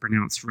 which is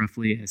pronounced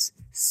roughly as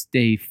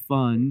Stay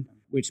Fun,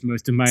 which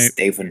most of my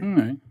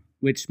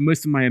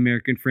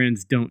American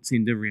friends don't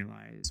seem to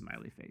realize.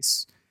 Smiley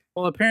face.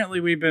 Well, apparently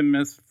we've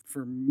been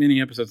for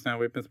many episodes now.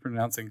 We've been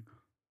mispronouncing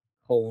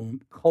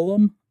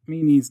Colum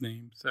Meany's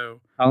name.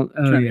 So I'm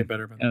trying to get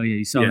better about that. Oh yeah,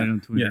 you saw that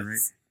on Twitter, right?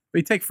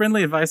 We take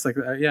friendly advice like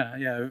that.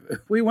 Yeah.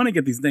 We want to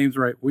get these names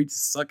right. We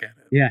just suck at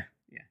it. Yeah.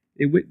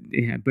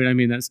 But I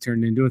mean, that's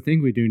turned into a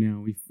thing we do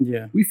now.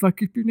 We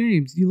fuck up your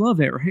names. You love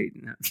that, right?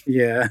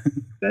 Yeah,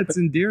 that's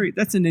endearing.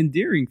 That's an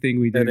endearing thing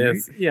we do. It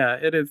is. Right? Yeah,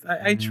 it is.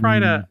 I try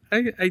to.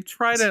 I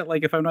try to,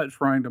 like, if I'm not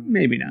trying to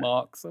maybe not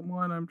mock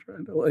someone, I'm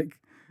trying to like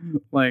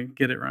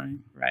get it right.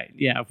 Right.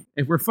 Yeah.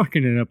 If we're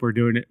fucking it up, we're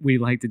doing it. We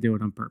like to do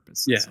it on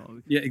purpose. Yeah.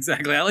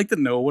 Exactly. I like to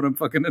know when I'm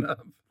fucking it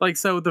up. Like,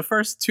 so the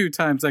first 2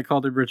 times I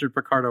called him Richard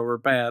Picardo were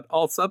bad.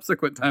 All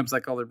subsequent times I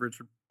called him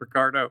Richard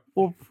Picardo.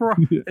 Well,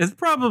 it's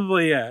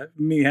probably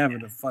me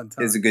having a fun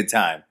time. It's a good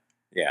time.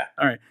 Yeah.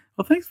 All right.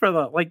 Well, thanks for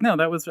that. Like, no,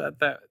 that was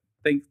that.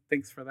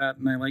 Thanks for that.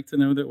 And I like to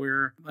know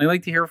that I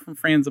like to hear from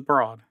fans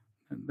abroad.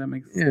 That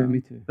makes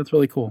me too. That's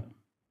really cool.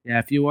 Yeah,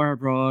 if you are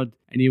abroad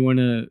and you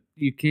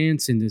can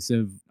send us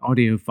an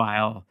audio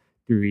file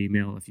through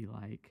email if you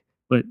like.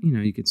 But,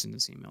 you can send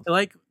us emails.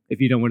 If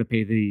you don't want to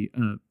pay the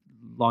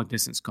long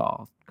distance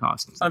call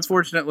costs.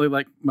 Unfortunately,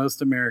 like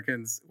most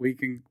Americans, we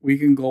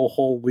can go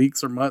whole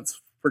weeks or months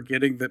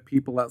forgetting that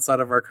people outside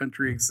of our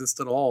country exist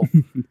at all.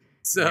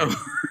 So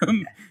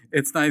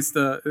it's nice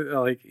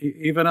to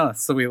even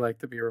us. So we like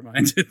to be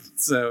reminded.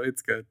 So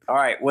it's good. All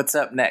right, what's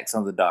up next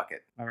on the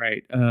docket? All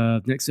right.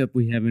 Next up,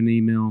 we have an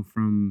email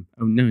from.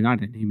 Oh no,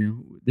 not an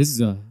email. This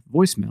is a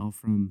voicemail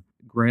from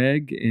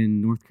Greg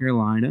in North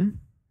Carolina.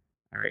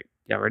 All right,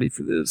 y'all ready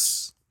for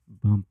this?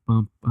 Bum,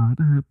 bum,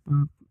 ba-da,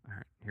 bum. All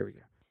right, here we go.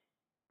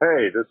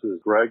 Hey, this is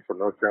Greg from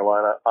North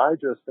Carolina. I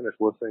just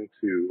finished listening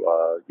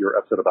to your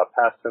episode about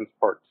Past Tense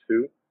Part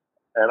 2,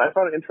 and I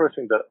found it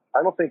interesting that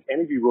I don't think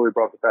any of you really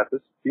brought the fact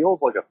this feels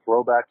like a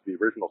throwback to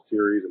the original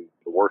series in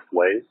the worst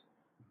ways.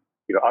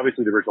 You know,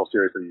 obviously the original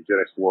series was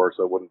Eugenics War,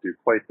 so it wouldn't do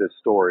quite this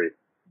story,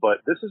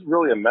 but this is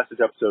really a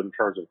message episode in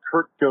terms of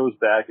Kirk goes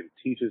back and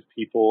teaches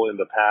people in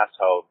the past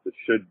how it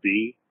should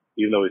be,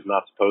 even though he's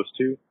not supposed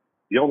to.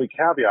 The only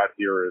caveat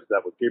here is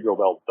that with Gabriel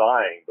Bell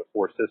dying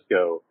before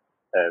Sisko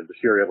and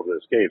Bashir are able to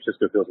escape,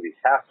 Sisko feels like he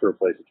has to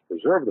replace it to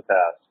preserve the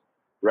past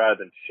rather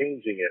than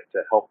changing it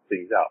to help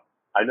things out.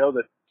 I know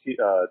that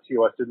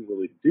TOS didn't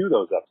really do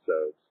those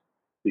episodes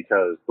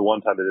because the one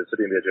time they did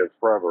City on the Edge of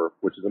Forever,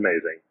 which is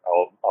amazing,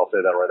 I'll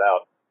say that right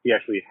out, he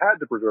actually had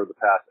to preserve the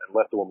past and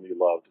let the woman he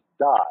loved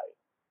die.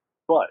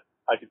 But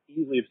I could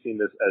easily have seen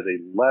this as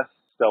a less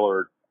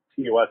stellar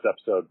TOS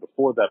episode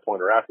before that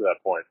point or after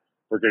that point,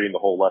 forgetting the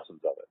whole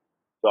lessons of it.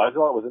 So I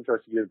thought it was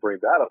interesting to bring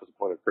that up as a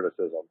point of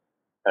criticism.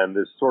 And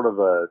there's sort of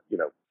a,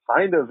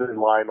 kind of in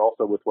line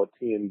also with what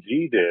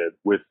TNG did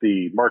with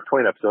the Mark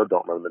Twain episode.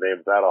 Don't remember the name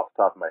of that off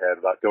the top of my head,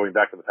 about going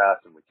back in the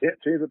past and we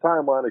can't change the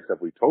timeline,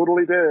 except we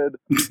totally did.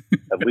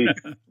 At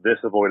least this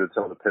avoided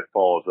some of the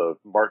pitfalls of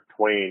Mark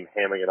Twain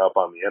hamming it up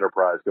on the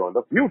Enterprise going,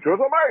 the future's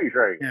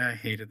amazing. Yeah, I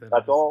hated that.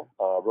 That's all.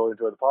 Really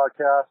enjoyed the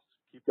podcast.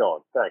 Keep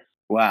going. Thanks.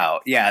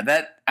 Wow.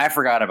 Yeah, I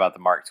forgot about the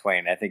Mark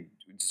Twain. I think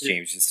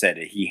James just said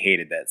it. He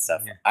hated that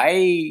stuff. Yeah.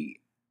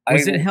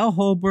 Was it Hal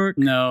Holbrook?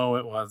 No,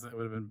 it wasn't. It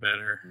would have been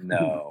better.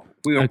 No,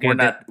 we weren't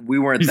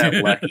that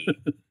lucky.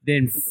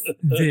 Then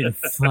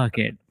fuck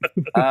it.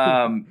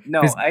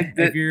 No,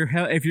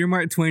 if your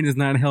Mark Twain is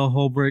not Hal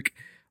Holbrook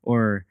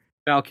or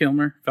Val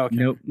Kilmer.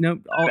 Nope.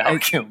 Val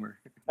Kilmer.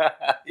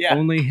 Yeah.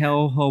 Only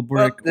Hal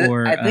Holbrook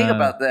or I think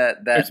about that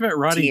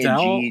Roddy TNG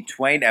Dowell.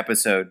 Twain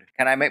episode.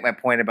 Can I make my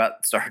point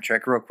about Star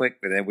Trek real quick,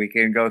 and then we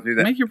can go through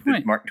that? Make your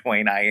point. Mark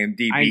Twain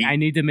IMDb. I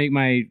need to make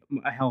my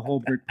Hal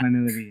Holbrook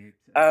Planet of the Apes.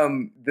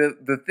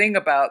 The thing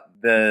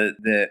about the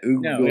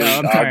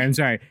I'm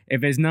sorry.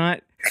 If it's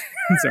not,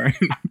 I'm sorry,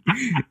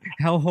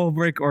 Hal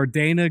Holbrook or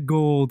Dana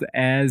Gould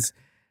as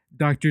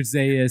Dr.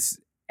 Zaius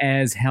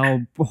as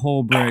Hal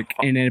Holbrook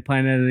in a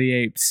Planet of the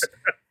Apes,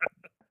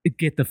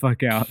 get the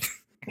fuck out.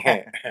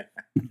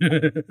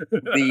 The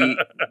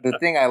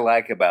thing I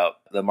like about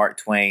the Mark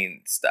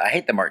Twain I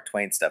hate the Mark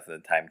Twain stuff in the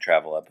time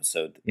travel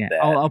episode. Yeah,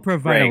 I'll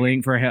provide a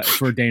link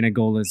for Dana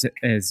Gould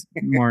as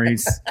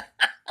Maurice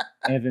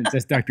Evans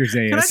as Dr.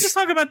 Zaius. Can I just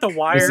talk about The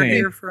Wire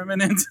here for a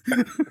minute?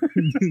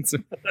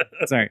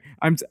 Sorry,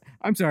 I'm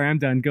sorry. I'm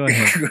done. Go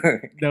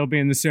ahead. That'll be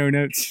in the show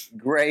notes.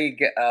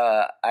 Greg,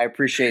 I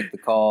appreciate the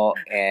call,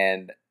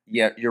 and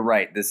yeah, you're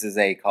right. This is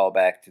a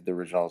callback to the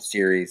original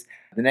series.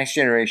 The Next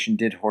Generation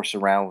did horse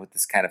around with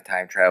this kind of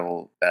time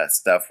travel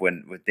stuff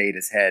with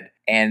Data's head,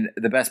 and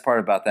the best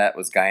part about that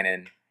was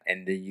Guinan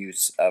and the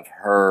use of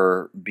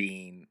her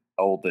being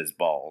old as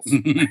balls.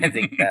 I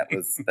think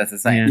that's a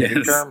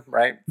scientific term,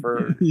 right?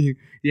 For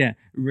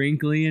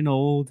wrinkly and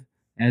old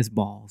as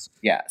balls.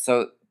 Yeah.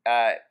 So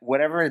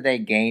whatever they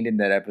gained in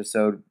that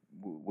episode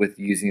with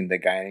using the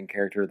Guinan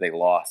character, they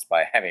lost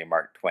by having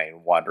Mark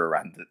Twain wander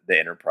around the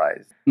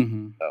Enterprise.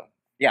 Mm-hmm. So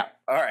yeah.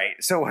 All right.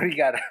 So what do you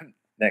got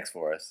next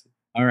for us?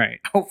 All right.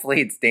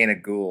 Hopefully it's Dana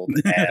Gould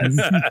as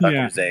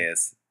Dr.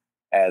 Zaius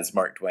as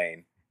Mark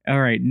Twain.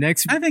 All right.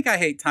 Next. I think I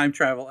hate time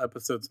travel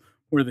episodes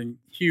more than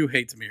Hugh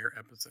hates mirror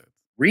episodes.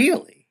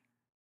 Really?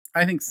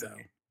 I think so.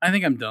 I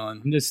think I'm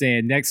done. I'm just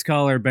saying, next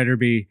caller better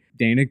be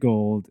Dana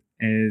Gould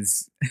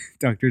as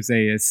Dr.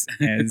 Zaius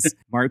as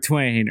Mark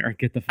Twain, or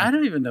get the fuck. I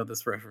don't even know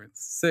this reference,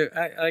 so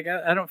I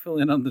don't fill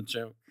in on the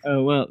joke.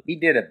 Oh well, he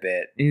did a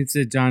bit. It's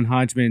a John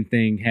Hodgman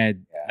thing.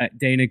 Had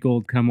Dana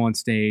Gould come on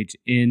stage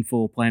in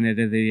full Planet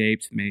of the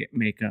Apes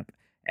makeup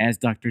as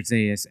Dr.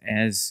 Zaius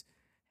as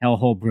Hal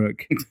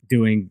Holbrook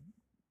doing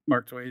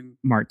Mark Twain.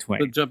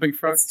 The jumping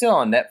frog. It's still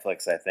on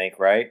Netflix, I think,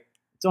 right?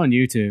 It's on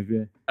YouTube.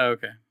 Yeah. Oh,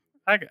 okay.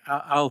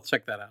 I'll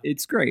check that out.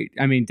 It's great.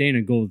 I mean,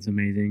 Dana Gould's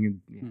amazing.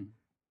 And,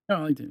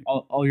 I like Dana.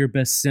 All your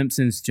best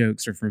Simpsons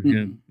jokes are from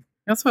him.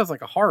 He also has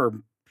like a horror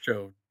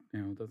show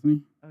now, doesn't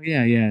he? Oh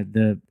yeah,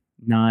 the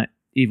Not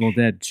Evil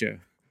Dead show.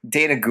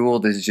 Dana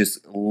Gould is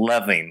just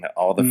loving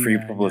all the free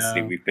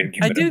publicity we've been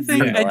given.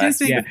 I do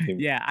think.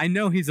 Yeah, I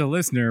know he's a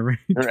listener, right?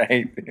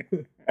 Right.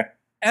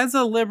 As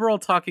a liberal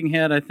talking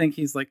head, I think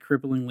he's like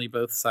cripplingly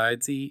both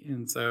sidesy,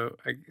 and so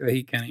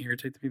he kind of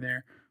irritates me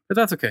there. But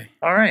that's okay.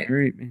 All right.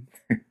 Great, man.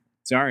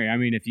 Sorry, I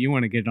mean, if you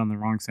want to get on the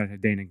wrong side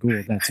of Dana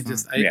Gould,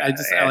 that's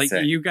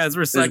fine. You guys were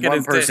There's sucking one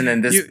his person dick.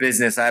 in this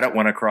business I don't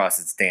want to cross.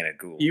 It's Dana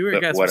Gould. You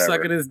guys were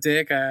sucking his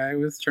dick. I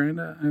was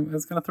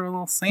gonna throw a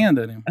little sand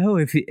at him. Oh,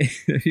 if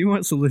he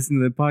wants to listen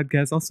to the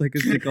podcast, I'll suck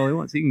his dick all he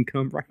wants. He can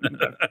come right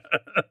now.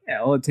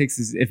 Yeah, all it takes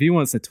is if he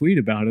wants to tweet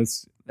about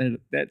us,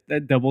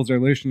 that doubles our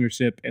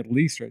listenership at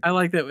least. Right. I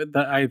like that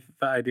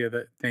the idea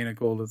that Dana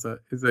Gould is a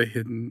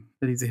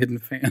hidden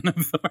fan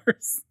of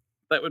ours.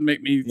 That would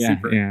make me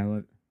super.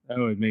 Yeah. That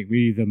would make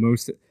me it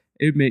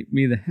would make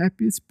me the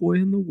happiest boy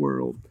in the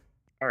world.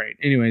 All right.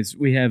 Anyways,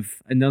 we have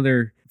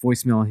another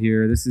voicemail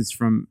here. This is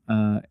from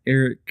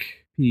Eric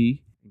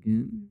P.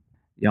 Again.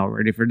 Y'all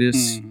ready for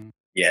this? Mm-hmm.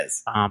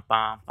 Yes.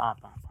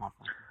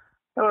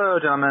 Hello,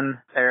 gentlemen.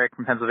 Eric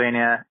from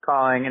Pennsylvania,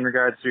 calling in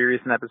regards to your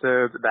recent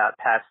episodes about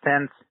past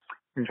tense.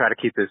 And try to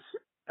keep this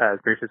as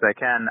brief as I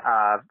can.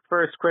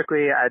 First,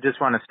 quickly, I just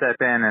want to step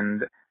in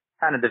and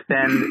kind of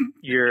defend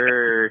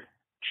your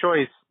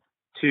choice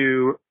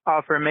to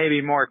offer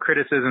maybe more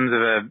criticisms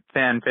of a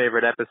fan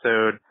favorite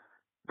episode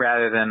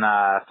rather than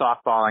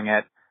softballing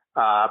it,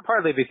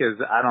 partly because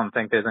I don't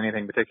think there's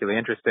anything particularly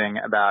interesting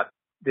about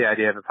the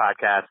idea of a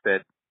podcast that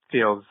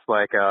feels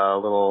like a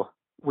little,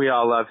 we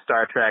all love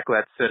Star Trek,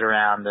 let's sit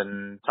around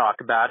and talk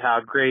about how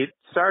great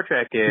Star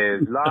Trek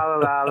is, la la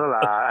la la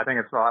la. I think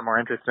it's a lot more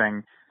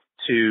interesting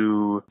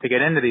to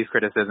get into these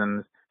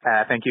criticisms.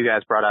 I think you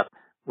guys brought up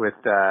with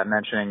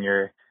mentioning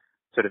your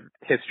sort of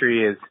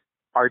history as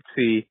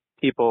artsy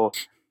people,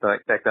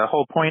 like the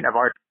whole point of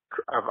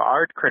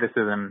art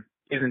criticism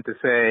isn't to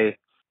say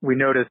we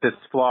notice this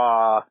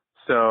flaw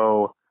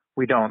so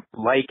we don't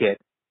like it,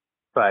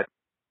 but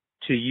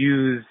to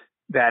use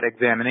that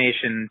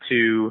examination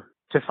to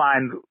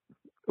find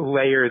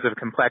layers of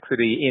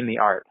complexity in the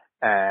art.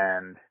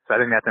 And so I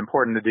think that's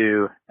important to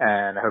do,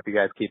 and I hope you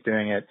guys keep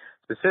doing it.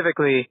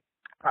 Specifically,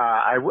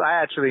 I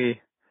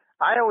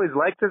always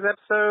liked this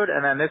episode,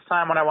 and then this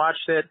time when I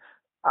watched it,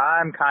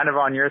 I'm kind of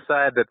on your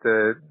side that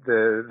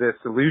the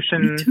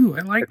solution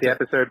that the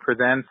episode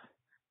presents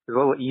is a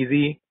little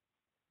easy.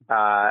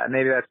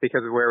 Maybe that's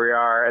because of where we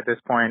are at this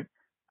point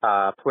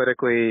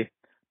politically.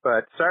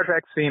 But Star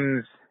Trek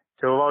seems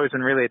to have always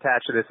been really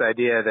attached to this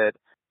idea that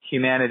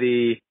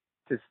humanity,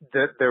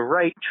 the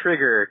right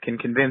trigger can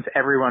convince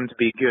everyone to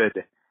be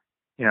good.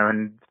 You know,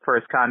 in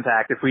First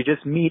Contact, if we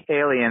just meet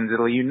aliens,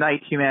 it'll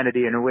unite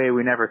humanity in a way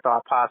we never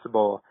thought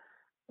possible.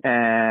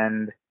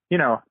 And you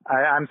know,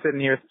 I'm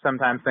sitting here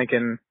sometimes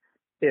thinking,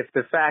 if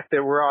the fact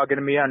that we're all going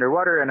to be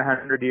underwater in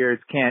 100 years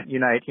can't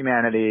unite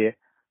humanity,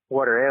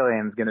 what are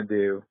aliens going to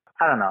do?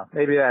 I don't know.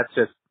 Maybe that's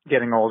just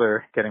getting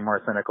older, getting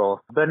more cynical.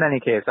 But in any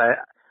case,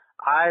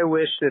 I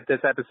wish that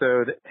this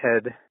episode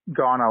had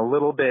gone a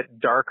little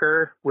bit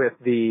darker with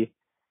the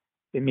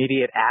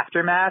immediate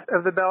aftermath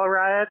of the Bell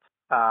riots,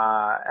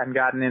 and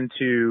gotten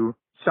into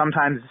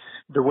sometimes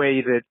the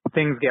way that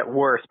things get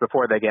worse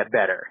before they get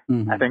better.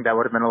 Mm-hmm. I think that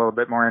would have been a little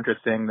bit more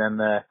interesting than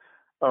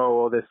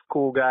this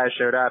cool guy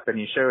showed up and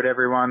he showed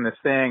everyone this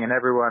thing and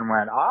everyone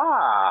went,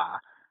 ah.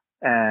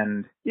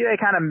 And yeah, they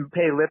kind of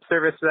pay lip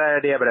service to that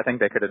idea, but I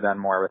think they could have done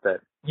more with it.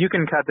 You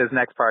can cut this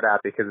next part out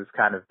because it's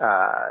kind of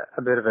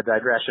a bit of a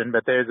digression,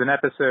 but there's an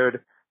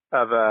episode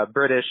of a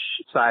British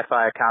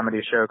sci-fi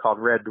comedy show called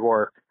Red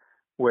Dwarf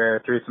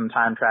where through some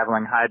time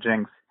traveling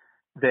hijinks,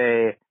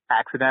 they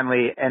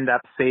accidentally end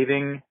up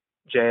saving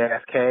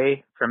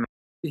JFK from...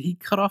 Did he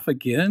cut off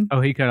again?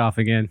 Oh, he cut off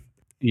again.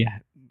 Yeah.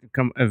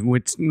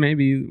 Which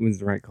maybe was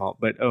the right call,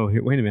 but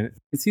wait a minute.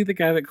 Is he the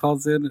guy that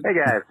calls in? Hey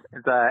guys,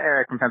 it's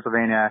Eric from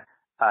Pennsylvania.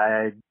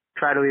 I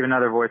tried to leave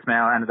another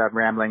voicemail, ended up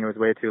rambling. It was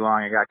way too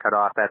long. It got cut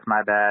off. That's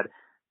my bad.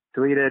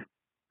 Delete it.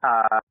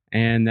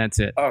 And that's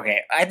it.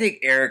 Okay, I think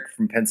Eric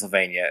from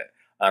Pennsylvania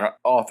on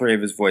all three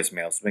of his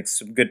voicemails makes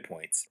some good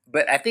points.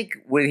 But I think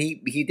when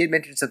he did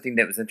mention something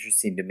that was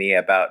interesting to me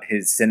about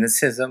his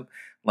cynicism.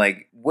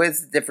 Like,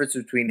 what's the difference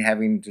between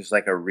having just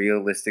like a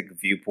realistic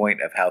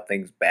viewpoint of how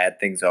bad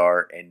things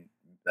are and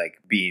like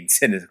being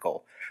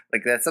cynical?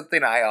 Like, that's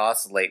something I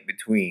oscillate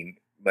between.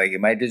 Like,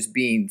 am I just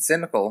being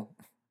cynical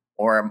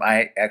or am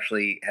I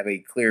actually have a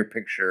clear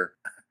picture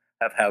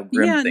of how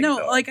grim things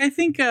are? Like, I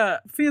think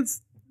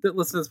fans that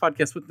listen to this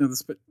podcast would know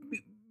this, but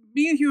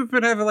me and Hugh have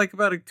been having like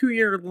about a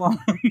 2-year long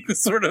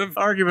sort of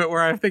argument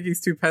where I think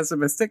he's too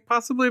pessimistic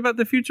possibly about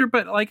the future.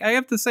 But like, I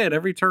have to say at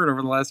every turn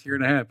over the last year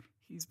and a half,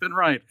 he's been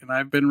right and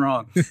I've been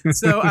wrong.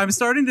 So I'm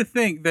starting to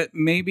think that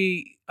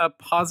maybe a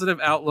positive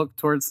outlook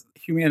towards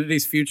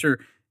humanity's future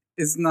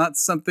is not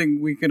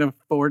something we can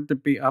afford to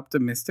be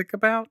optimistic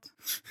about.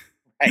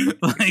 Right.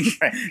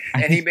 Right.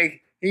 And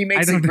he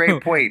makes a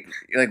great point.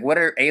 Like, what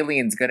are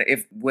aliens gonna?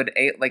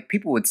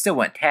 People would still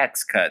want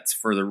tax cuts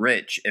for the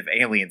rich if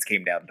aliens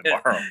came down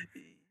tomorrow.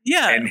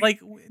 Yeah, and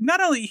like not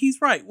only he's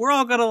right, we're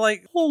all gonna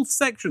like whole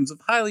sections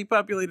of highly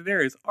populated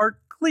areas are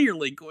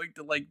clearly going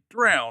to like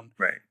drown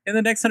in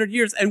the next 100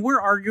 years, and we're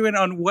arguing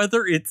on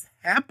whether it's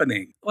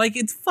happening. Like,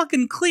 it's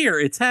fucking clear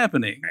it's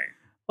happening. Right.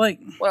 Like,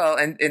 well,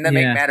 and that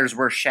make matters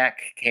where Shaq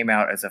came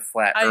out as a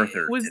flat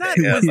earther. Was today,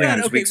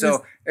 that okay? week.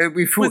 So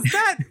was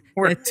that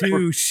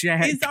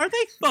Shaq? Are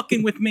they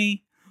fucking with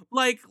me?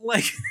 Like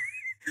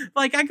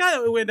I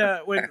got it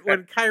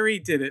when Kyrie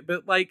did it,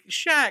 but like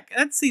Shaq,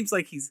 that seems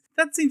like he's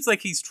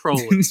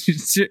trolling.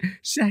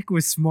 Shaq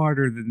was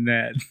smarter than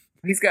that.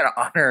 He's got an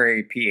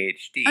honorary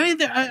PhD.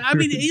 I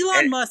mean,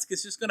 Elon Musk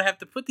is just going to have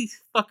to put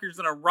these fuckers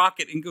in a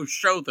rocket and go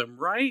show them,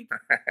 right?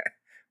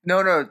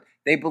 No.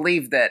 They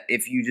believe that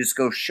if you just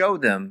go show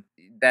them,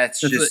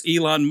 that's just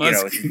Elon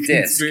Musk. It's a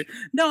disc.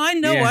 No, I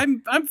know. Yeah.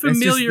 I'm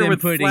familiar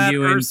with flat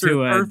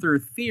earther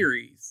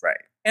theories. Right.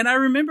 And I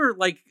remember,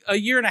 like, a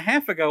year and a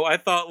half ago, I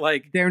thought,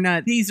 like, they're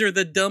not. These are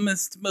the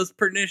dumbest, most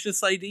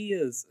pernicious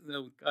ideas.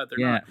 Oh God,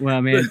 they're not. Yeah,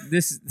 well, man,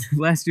 this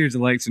last year's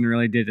election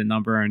really did a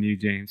number on you,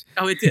 James.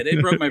 Oh, it did. It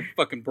broke my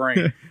fucking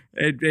brain.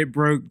 It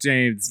broke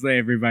James.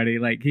 Everybody,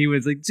 like, he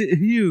was like,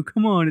 "You,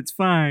 come on, it's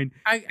fine."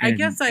 I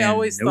guess I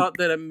always thought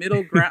that a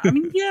middle ground. I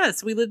mean,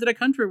 yes, we lived in a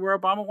country where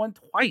Obama won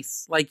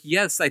twice. Like,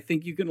 yes, I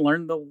think you can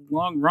learn the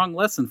wrong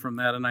lesson from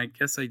that, and I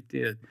guess I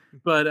did.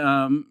 But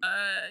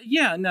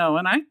yeah, no,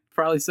 and I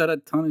probably said a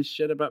ton of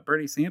shit about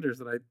Bernie Sanders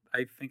that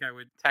I think I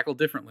would tackle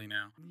differently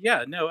now.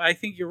 Yeah, no, I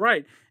think you're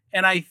right.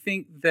 And I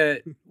think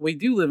that we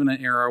do live in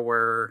an era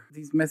where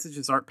these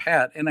messages aren't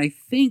pat. And I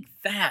think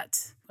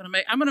that I'm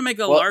going to make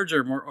a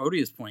larger, more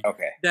odious point.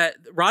 Okay. That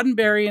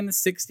Roddenberry in the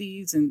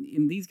 60s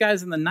and these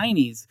guys in the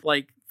 90s,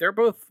 like they're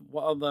both,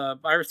 the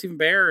Ira Stephen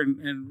Bear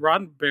and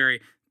Roddenberry,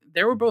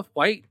 they were both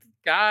white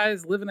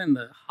guys living in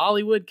the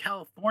Hollywood,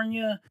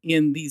 California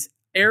in these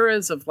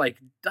eras of like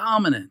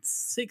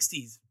dominance,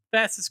 60s.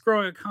 Fastest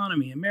growing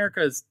economy.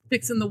 America is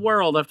fixing the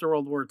world after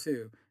World War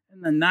II. In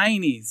the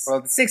 90s.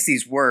 Well, the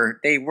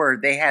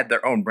 60s they had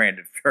their own brand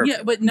of bourbon.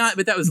 Yeah, but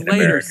that was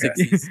later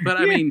 60s. But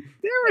I mean,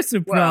 there were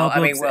some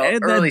problems.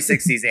 Early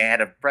 60s they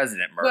had a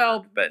president murdered.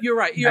 Well, but you're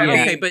right.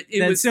 Okay, but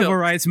it was civil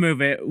rights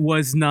movement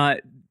was not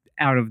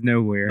out of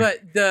nowhere.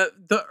 But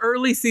the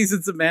early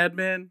seasons of Mad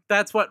Men,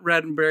 that's what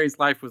Roddenberry's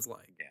life was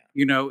like.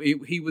 You know,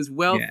 he was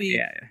wealthy.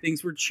 Yeah.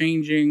 Things were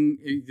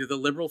changing. The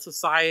liberal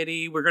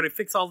society. We're going to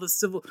fix all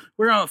this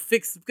we're going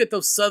to get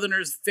those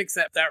Southerners, fix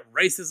that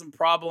racism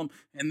problem.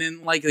 And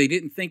then, like, they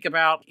didn't think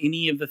about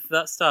any of the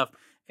stuff.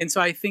 And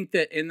so I think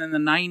that in the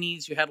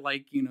 90s, you had,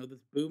 like, you know, this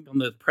boom on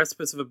the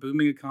precipice of a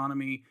booming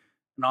economy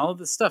and all of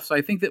this stuff. So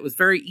I think that it was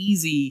very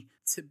easy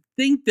to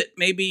think that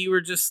maybe you were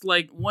just,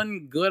 like,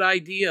 one good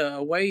idea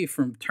away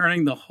from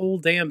turning the whole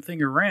damn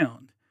thing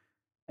around.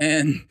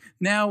 And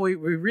now we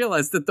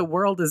realize that the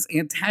world is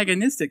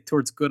antagonistic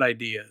towards good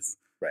ideas.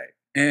 Right.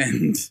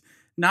 And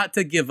not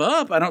to give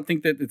up. I don't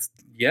think that it's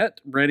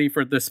yet ready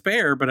for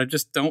despair, but I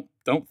just don't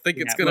think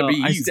it's going to be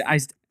easy.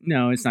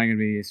 No, it's not going to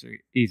be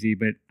easy,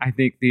 but I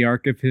think the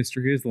arc of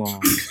history is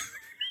long.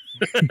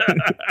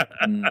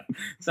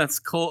 That's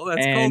cold.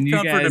 That's cold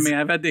comfort to me.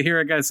 I've had to hear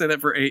a guy say that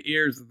for 8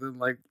 years, and then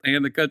like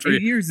hand the country.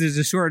 8 years is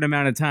a short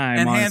amount of time,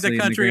 and honestly, hand the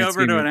country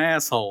over to an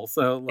asshole.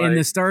 So, like, in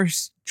the Star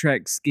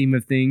Trek scheme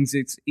of things,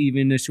 it's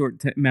even a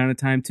short amount of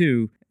time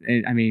too.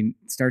 And, I mean,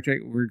 Star Trek,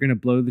 we're gonna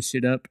blow the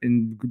shit up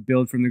and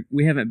build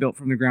we haven't built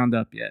from the ground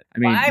up yet. I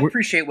mean, I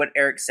appreciate what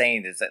Eric's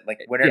saying is that like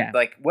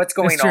what's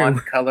going on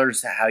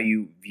colors how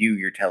you view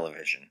your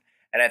television.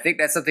 And I think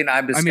that's something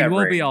I'm discovering. I mean,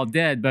 we'll be all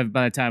dead by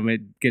the time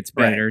it gets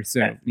better. Right.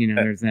 So,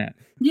 there's that.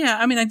 Yeah,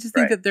 I mean, I just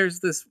think that there's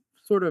this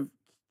sort of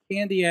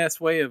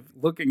candy-ass way of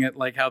looking at,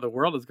 like, how the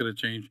world is going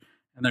to change.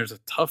 And there's a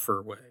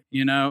tougher way,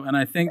 And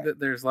I think that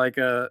there's, like,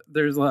 the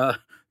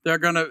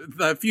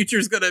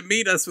future's going to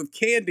meet us with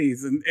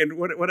candies and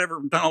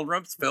whatever Donald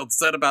Rumsfeld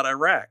said about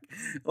Iraq.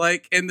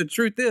 Like, and the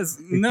truth is,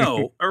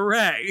 no,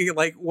 Iraq,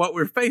 like, what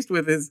we're faced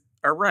with is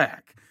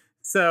Iraq.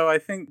 So I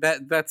think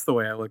that's the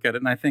way I look at it,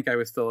 and I think I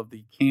was still of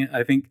the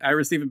I think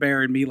Ira Stephen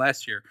Bear and me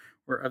last year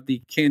were of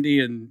the candy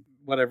and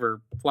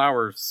whatever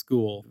flower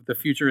school. The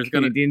future is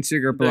going to candy and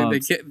sugar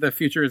plums. The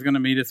future is going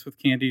to meet us with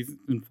candies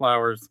and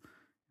flowers,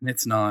 and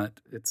it's not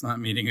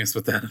meeting us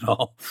with that at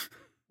all.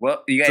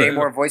 Well, you got any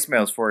more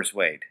voicemails for us,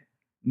 Wade?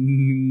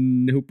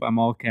 Nope, I'm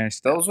all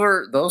cashed. Those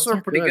were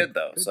pretty good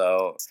though.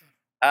 So,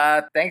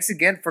 thanks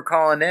again for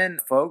calling in,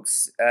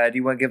 folks. Do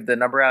you want to give the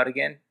number out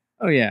again?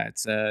 Oh, yeah,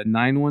 it's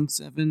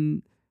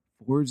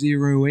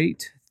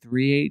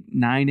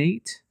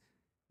 917-408-3898.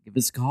 Give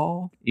us a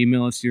call.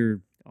 Email us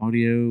your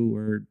audio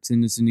or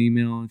send us an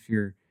email if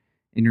you're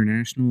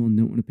international and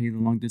don't want to pay the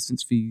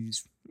long-distance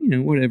fees.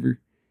 Whatever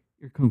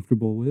you're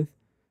comfortable with.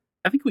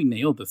 I think we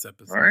nailed this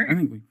episode. Right. I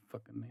think we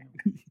fucking nailed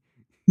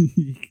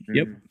it.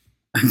 Yep.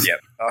 Yep.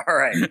 All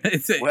right.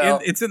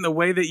 It's in the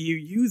way that you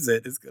use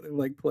it. It's going to,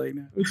 like, play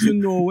now. It's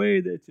in the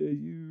way that you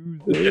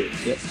use it.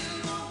 Yep.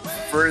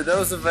 For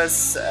those of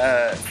us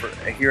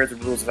here at the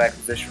Rules of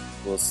Acquisition,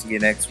 we'll see you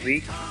next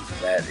week.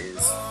 That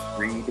is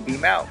free to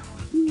beam out.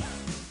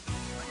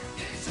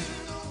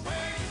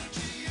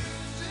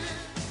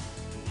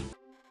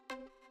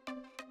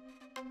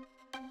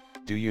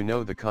 Do you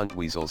know the cunt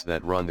weasels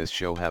that run this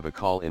show have a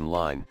call-in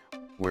line,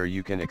 where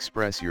you can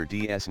express your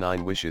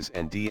DS9 wishes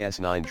and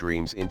DS9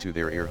 dreams into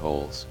their ear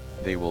holes?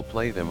 They will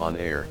play them on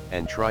air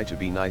and try to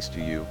be nice to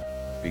you,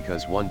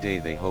 because one day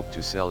they hope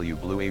to sell you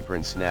Blue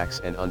Apron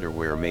snacks and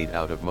underwear made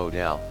out of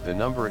modal. The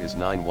number is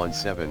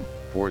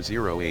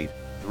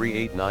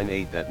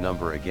 917-408-3898. That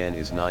number again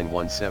is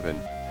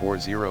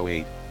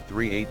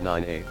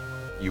 917-408-3898.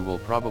 You will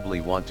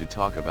probably want to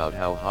talk about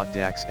how hot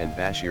Dax and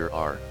Bashir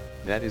are.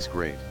 That is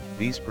great.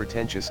 These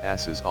pretentious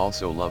asses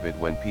also love it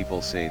when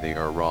people say they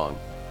are wrong.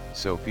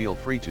 So feel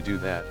free to do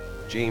that.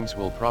 James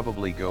will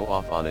probably go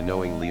off on a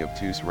knowingly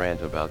obtuse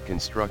rant about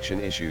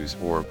construction issues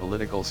or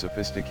political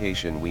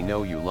sophistication. We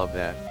know you love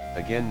that.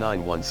 Again,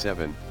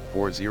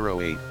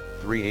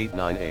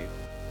 917-408-3898.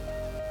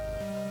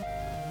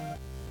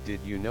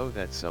 Did you know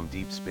that some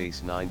Deep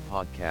Space Nine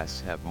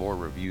podcasts have more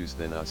reviews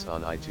than us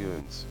on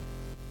iTunes?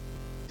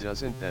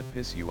 Doesn't that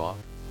piss you off?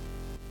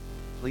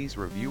 Please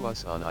review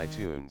us on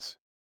iTunes.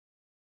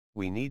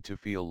 We need to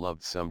feel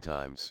loved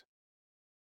sometimes.